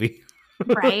Faulds movie.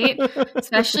 right?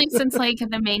 Especially since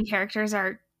the main characters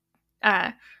are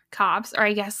cops, or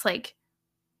I guess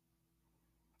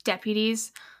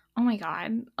deputies. Oh my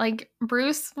God.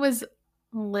 Bruce was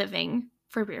living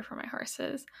for Beer for My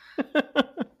Horses.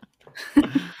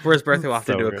 For his birthday, we'll have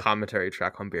to So do a good. commentary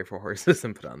track on Beer for Horses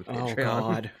and put it on the Oh Patreon.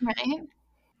 God. Right?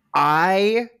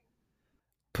 I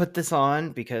put this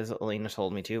on because Elena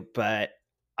told me to, but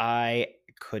I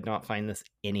could not find this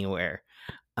anywhere.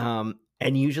 And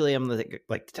usually I'm the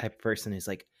type of person who's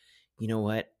like, you know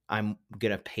what? I'm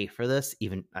gonna pay for this,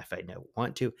 even if I don't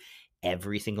want to.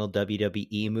 Every single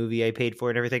WWE movie I paid for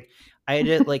and everything, I had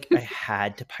to, I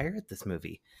had to pirate this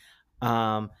movie.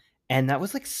 And that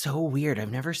was so weird.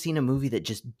 I've never seen a movie that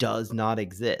just does not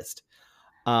exist.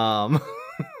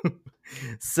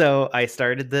 So I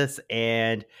started this,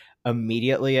 and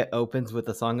immediately it opens with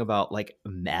a song about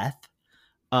meth,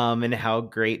 and how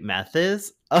great meth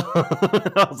is.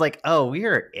 I was like, oh, we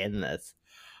are in this.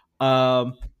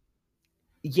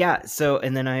 Yeah. So,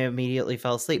 and then I immediately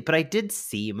fell asleep, but I did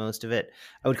see most of it.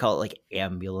 I would call it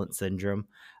ambulance syndrome,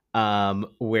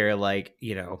 where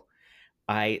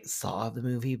I saw the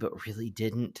movie but really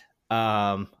didn't.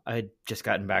 I had just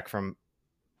gotten back from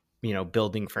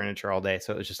building furniture all day,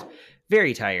 so it was just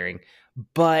very tiring.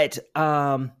 But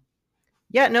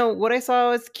yeah, no, what I saw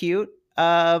was cute.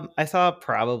 I saw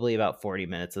probably about 40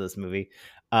 minutes of this movie,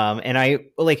 and I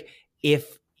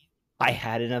if I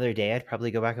had another day, I'd probably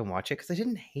go back and watch it because I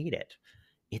didn't hate it.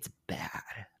 It's bad,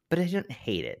 but I didn't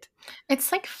hate it. It's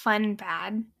fun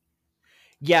bad.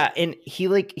 Yeah, and he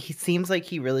seems like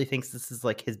he really thinks this is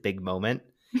his big moment.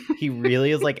 He really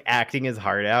is acting his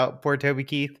heart out, poor Toby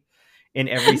Keith. In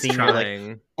every He's scene, you're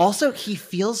trying. also he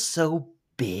feels so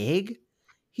big.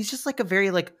 He's just a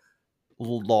very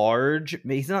large.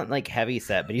 He's not heavy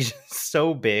set, but he's just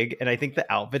so big. And I think the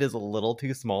outfit is a little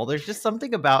too small. There's just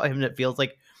something about him that feels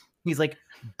like he's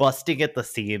busting at the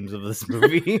seams of this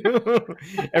movie.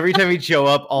 Every time he'd show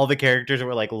up, all the characters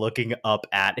were looking up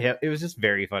at him. It was just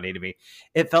very funny to me.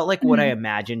 It felt like what I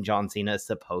imagine John Cena is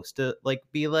supposed to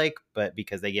be but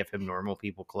because they give him normal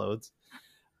people clothes,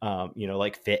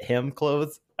 fit him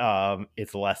clothes,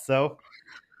 it's less so.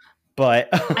 But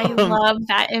I love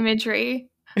that imagery.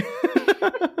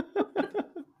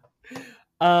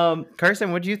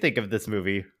 Carson, what do you think of this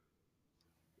movie?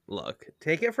 Look,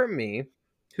 take it from me,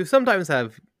 who sometimes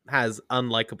has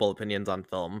unlikable opinions on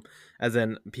film, as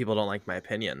in people don't like my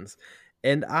opinions.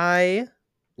 And I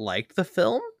liked the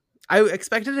film. I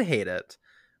expected to hate it.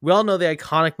 We all know the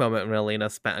iconic moment when Alina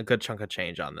spent a good chunk of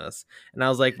change on this. And I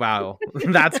was like, wow,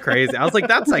 that's crazy. I was like,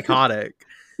 that's psychotic.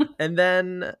 And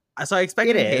then, so I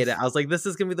expected to hate it. I was like, this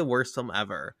is going to be the worst film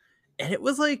ever. And it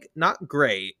was not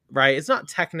great, right? It's not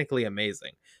technically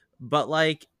amazing, but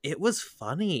like it was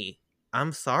funny.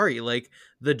 I'm sorry, like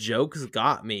the jokes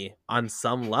got me on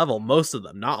some level. Most of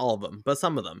them, not all of them, but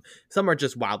some of them. Some are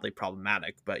just wildly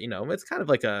problematic, but it's kind of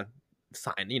like a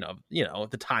sign,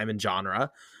 the time and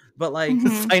genre. But like,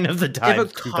 Sign of the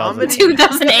times. if a comedy,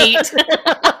 2008.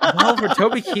 well, for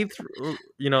Toby Keith,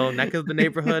 neck of the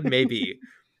neighborhood, maybe.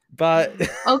 But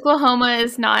Oklahoma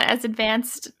is not as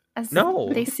advanced as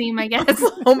they seem, I guess.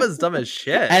 Oklahoma's dumb as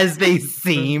shit. As they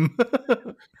seem.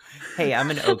 Hey, I'm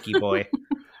an Okie boy.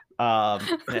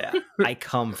 I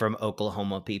come from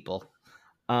Oklahoma, people.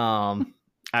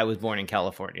 I was born in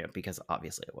California because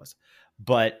obviously I was.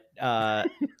 But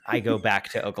I go back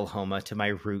to Oklahoma, to my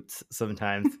roots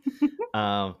sometimes.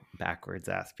 Backwards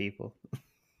ass people.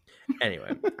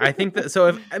 Anyway, I think that,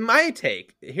 so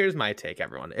here's my take,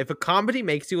 everyone. If a comedy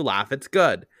makes you laugh, it's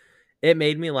good. It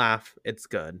made me laugh. It's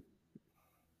good.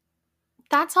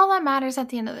 That's all that matters at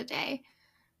the end of the day.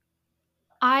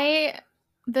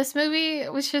 This movie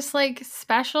was just like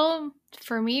special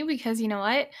for me because you know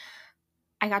what?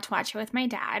 I got to watch it with my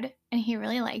dad and he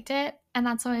really liked it. And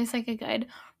that's always like a good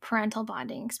parental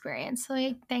bonding experience. So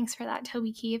like, thanks for that,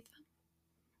 Toby Keith.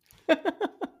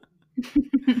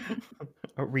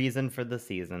 A reason for the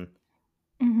season.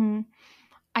 Mm-hmm.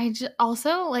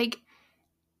 Also like,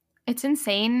 it's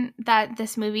insane that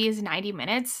this movie is 90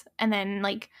 minutes and then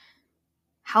like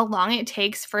how long it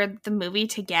takes for the movie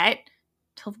to get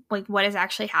to like what is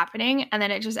actually happening. And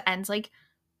then it just ends like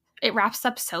it wraps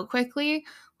up so quickly.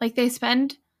 Like they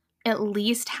spend at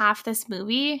least half this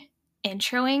movie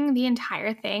introing the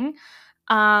entire thing.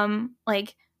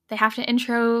 Like they have to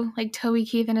intro like Toby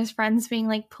Keith and his friends being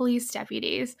like police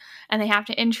deputies, and they have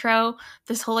to intro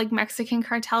this whole like Mexican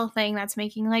cartel thing that's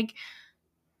making like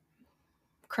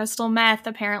crystal meth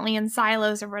apparently in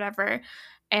silos or whatever.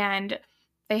 And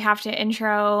they have to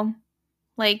intro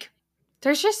like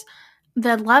there's just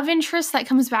the love interest that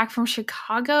comes back from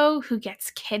Chicago who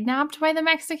gets kidnapped by the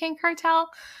Mexican cartel.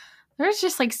 There's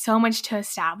just like so much to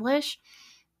establish.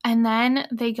 And then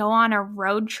they go on a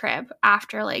road trip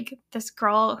after like this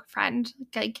girlfriend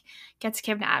like gets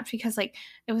kidnapped because like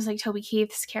it was like Toby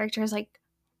Keith's character's like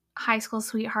high school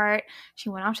sweetheart. She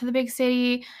went off to the big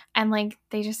city and like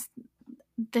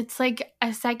it's like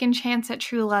a second chance at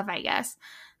true love, I guess.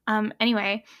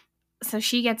 Anyway, so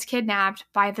she gets kidnapped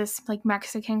by this like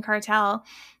Mexican cartel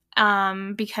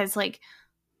because like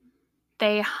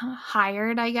they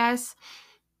hired, I guess,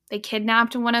 they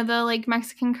kidnapped one of the like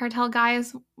Mexican cartel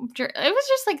guys. It was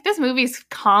just like this movie's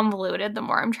convoluted the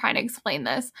more I'm trying to explain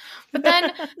this. But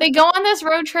then they go on this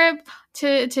road trip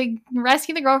to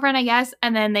rescue the girlfriend, I guess,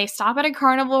 and then they stop at a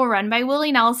carnival run by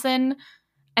Willie Nelson,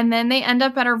 and then they end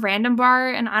up at a random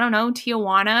bar in, I don't know,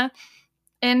 Tijuana,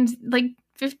 and like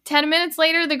 10 minutes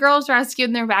later, the girl's rescued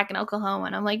and they're back in Oklahoma.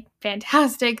 And I'm like,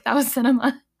 fantastic. That was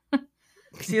cinema.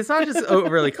 See, it's not just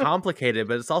overly complicated,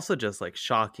 but it's also just like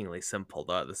shockingly simple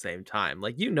though at the same time.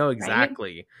 Like,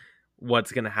 exactly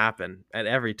what's going to happen at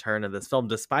every turn of this film,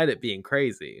 despite it being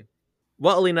crazy.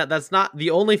 Well, Alina, that's not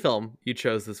the only film you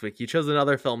chose this week. You chose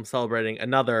another film celebrating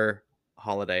another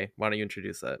holiday. Why don't you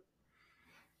introduce it?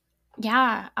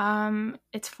 Yeah,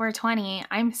 it's 420.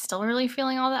 I'm still really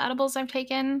feeling all the edibles I've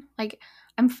taken. Like,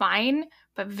 I'm fine,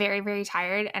 but very, very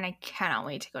tired, and I cannot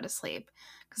wait to go to sleep.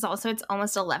 Because also it's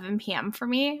almost 11 p.m. for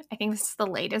me. I think this is the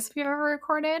latest we've ever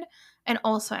recorded. And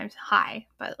also I'm high,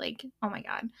 but like, oh my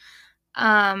God.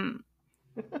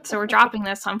 So we're dropping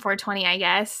this on 420, I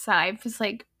guess. So I was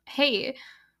like, hey,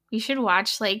 we should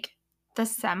watch like the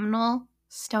seminal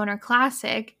stoner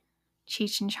classic,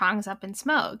 Cheech and Chong's Up in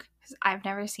Smoke. Because I've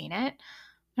never seen it.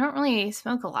 I don't really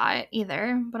smoke a lot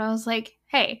either. But I was like,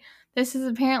 hey, this is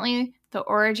apparently the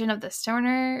origin of the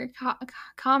stoner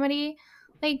comedy.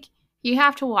 Like, you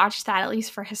have to watch that at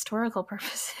least for historical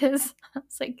purposes. I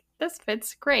was like, this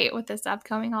fits great with this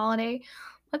upcoming holiday.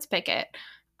 Let's pick it.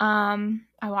 I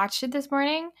watched it this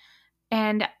morning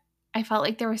and I felt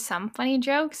like there were some funny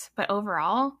jokes, but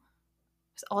overall, it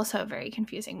was also a very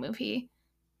confusing movie.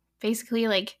 Basically,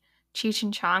 like, Cheech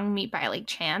and Chong meet by like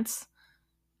chance,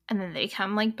 and then they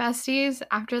become like besties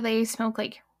after they smoke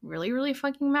like really, really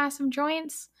fucking massive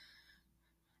joints.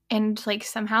 And like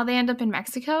somehow they end up in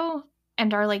Mexico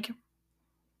and are like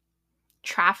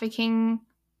trafficking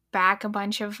back a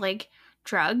bunch of like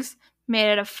drugs made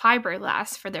out of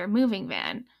fiberglass for their moving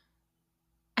van.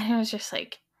 And it was just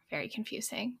like very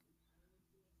confusing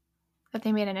that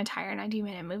they made an entire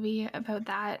 90-minute movie about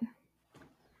that.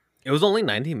 It was only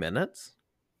 90 minutes?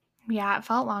 Yeah, it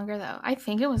felt longer though. I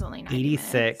think it was only 90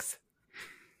 86 minutes.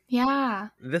 Yeah.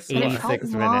 This 86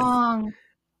 minutes. Long.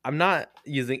 I'm not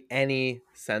using any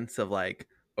sense of like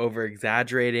over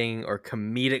exaggerating or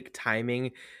comedic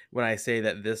timing when I say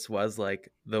that this was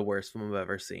like the worst film I've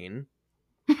ever seen.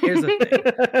 Here's the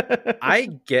thing.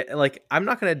 I get, like, I'm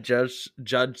not gonna judge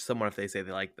someone if they say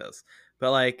they like this,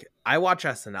 but like I watch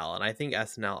SNL and I think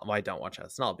SNL. Well, I don't watch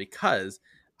SNL because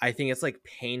I think it's like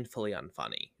painfully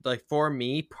unfunny. Like for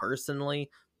me personally,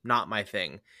 not my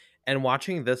thing. And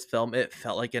watching this film, it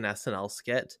felt like an SNL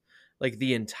skit, like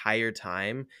the entire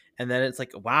time. And then it's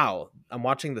like, wow, I'm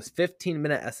watching this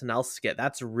 15-minute SNL skit.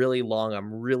 That's really long.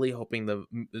 I'm really hoping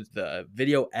the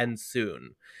video ends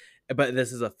soon, but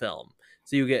this is a film.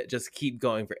 So you get just keep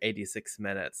going for 86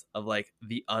 minutes of like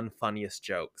the unfunniest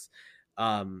jokes.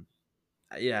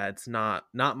 Yeah, it's not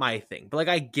my thing. But like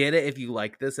I get it if you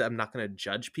like this. I'm not going to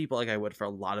judge people like I would for a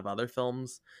lot of other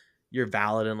films. You're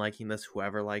valid in liking this,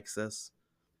 whoever likes this.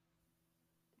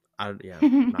 I'm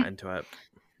not into it.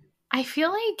 I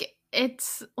feel like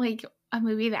it's like a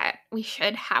movie that we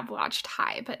should have watched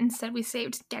high, but instead we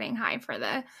saved getting high for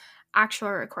the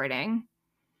actual recording.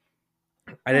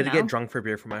 I did get drunk for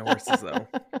Beer for My Horses though.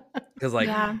 Because like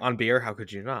on beer, how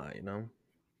could you not, you know?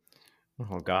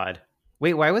 Oh God.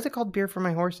 Wait, why was it called Beer for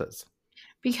My Horses?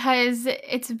 Because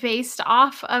it's based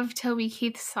off of Toby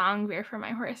Keith's song Beer for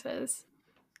My Horses.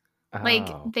 Oh. Like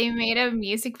they made a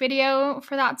music video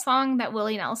for that song that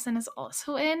Willie Nelson is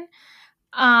also in.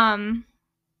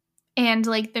 And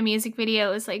like the music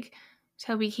video is like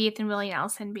Toby Keith and Willie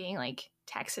Nelson being like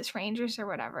Texas Rangers or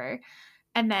whatever.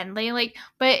 And then they like,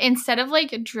 but instead of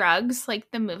like drugs,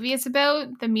 like the movie is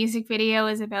about, the music video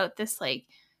is about this like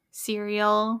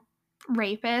serial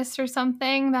rapist or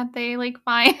something that they like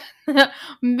find.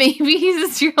 Maybe he's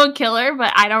a serial killer,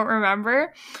 but I don't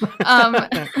remember.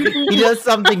 He does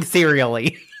something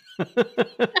serially.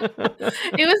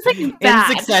 It was like bad.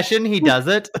 In succession he does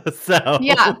it, so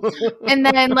yeah. And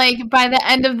then like by the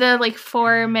end of the like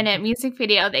 4-minute music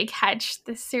video they catch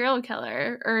the serial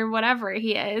killer or whatever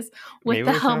he is with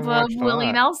Maybe the help of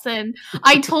Willie Nelson.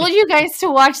 I told you guys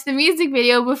to watch the music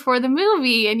video before the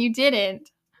movie and you didn't.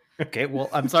 Okay,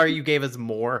 well I'm sorry you gave us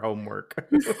more homework.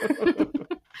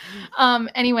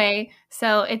 Anyway,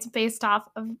 so it's based off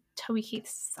of Toby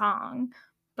Keith's song,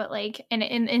 but like and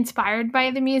inspired by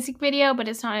the music video, but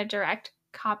it's not a direct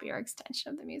copy or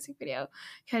extension of the music video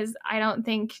because I don't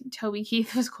think Toby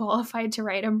Keith was qualified to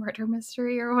write a murder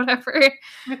mystery or whatever.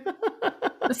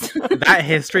 That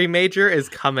history major is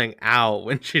coming out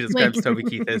when she describes like, Toby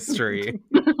Keith history.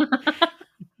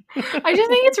 I just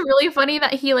think it's really funny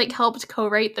that he like helped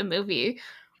co-write the movie.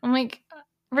 I'm like,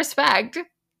 respect.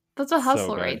 That's a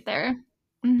hustle right there.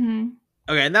 Mm-hmm.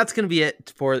 Okay, and that's going to be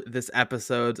it for this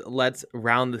episode. Let's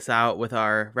round this out with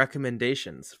our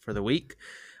recommendations for the week.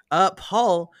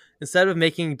 Paul, instead of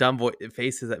making dumb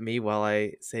faces at me while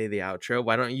I say the outro,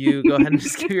 why don't you go ahead and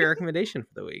just give your recommendation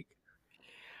for the week?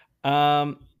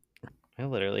 I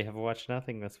literally have watched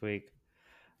nothing this week.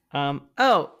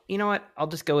 Oh, you know what? I'll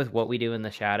just go with What We Do in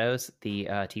the Shadows, the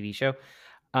TV show.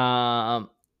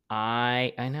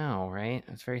 I know, right?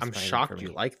 It's very. I'm shocked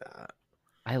you like that.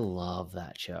 I love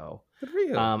that show. Good for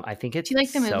you. I think it's Do you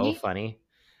like the so movie? funny.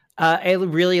 I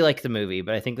really like the movie,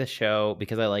 but I think the show,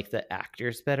 because I like the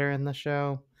actors better in the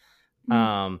show.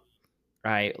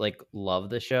 I like love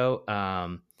the show.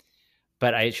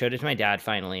 But I showed it to my dad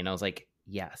finally, and I was like,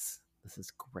 yes, this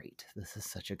is great. This is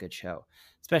such a good show.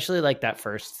 Especially like that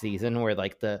first season where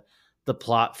like the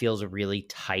plot feels really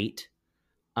tight.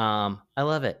 I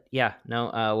love it. Yeah,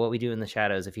 no, What We Do in the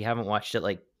Shadows. If you haven't watched it,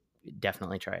 like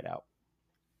definitely try it out.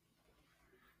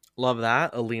 Love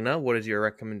that. Alina, what is your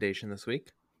recommendation this week?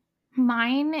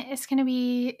 Mine is going to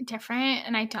be different,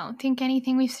 and I don't think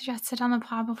anything we've suggested on the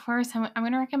pod before, so I'm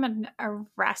going to recommend a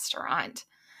restaurant.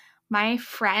 My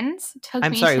friends took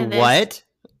me to this... what?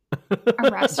 A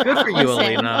restaurant. Good for you,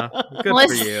 Alina. Good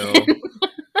for you.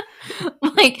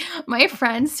 Like, my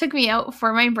friends took me out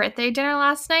for my birthday dinner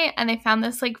last night, and they found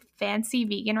this, like, fancy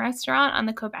vegan restaurant on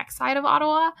the Quebec side of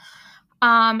Ottawa,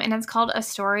 and it's called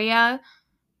Astoria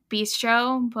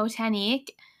Bistro Botanique.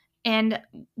 And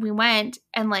we went,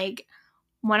 and like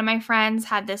one of my friends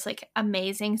had this like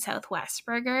amazing Southwest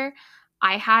burger.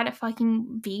 I had a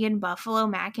fucking vegan buffalo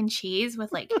mac and cheese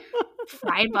with like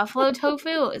fried buffalo tofu.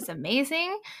 It was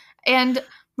amazing. And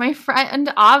my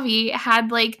friend Avi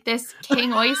had like this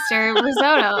king oyster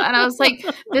risotto. And I was like,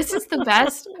 this is the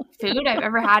best food I've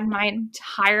ever had in my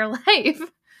entire life.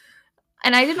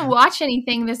 And I didn't watch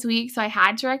anything this week, so I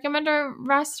had to recommend a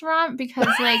restaurant because,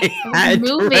 like, it was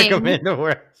moving. Recommend a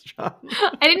restaurant.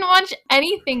 I didn't watch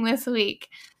anything this week.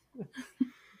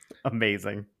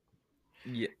 Amazing.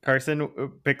 Yeah.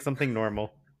 Carson, pick something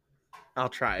normal. I'll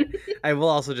try. I will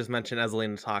also just mention, as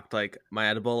Alina talked, like my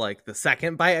edible, like the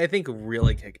second bite, I think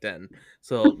really kicked in.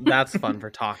 So that's fun for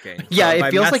talking. Yeah, So if it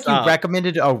I feels mess like you up-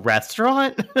 recommended a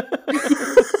restaurant.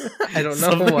 I don't know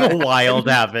Something what. wild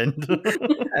happened.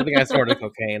 I think I snorted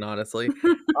cocaine, honestly.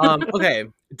 Okay,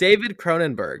 David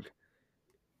Cronenberg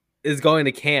is going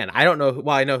to Cannes. I don't know.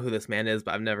 Well, I know who this man is,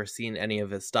 but I've never seen any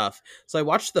of his stuff. So I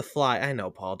watched The Fly. I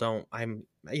know, Paul. Don't. I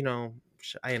know.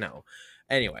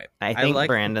 Anyway, I think like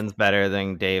Brandon's better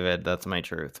than David. That's my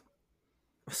truth.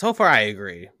 so far, I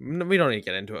agree. We don't need to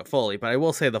get into it fully, but I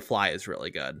will say The Fly is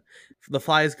really good. The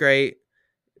Fly is great.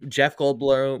 Jeff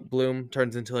Goldblum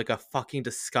turns into like a fucking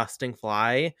disgusting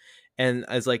fly and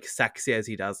as like sexy as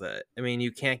he does it. I mean,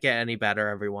 you can't get any better,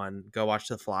 everyone. Go watch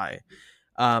The Fly.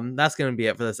 That's going to be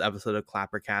it for this episode of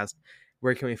Clappercast.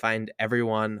 Where can we find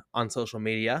everyone on social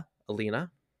media? Alina?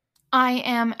 I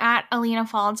am at Alina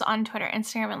Falls on Twitter,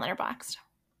 Instagram, and Letterboxd.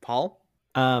 Paul?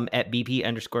 At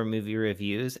BP_movie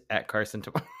reviews at Carson.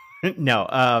 No,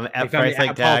 at You found me Price Like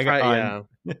at Paul Dag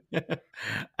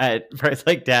on at Price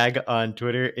Like Dag on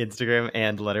Twitter, Instagram,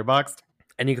 and Letterboxd.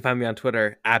 And you can find me on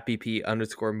Twitter at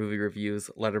BP_movie reviews,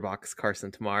 Letterboxd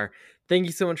Carson Tamar. Thank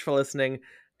you so much for listening.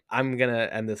 I'm going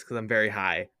to end this because I'm very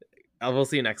high. I will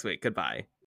see you next week. Goodbye.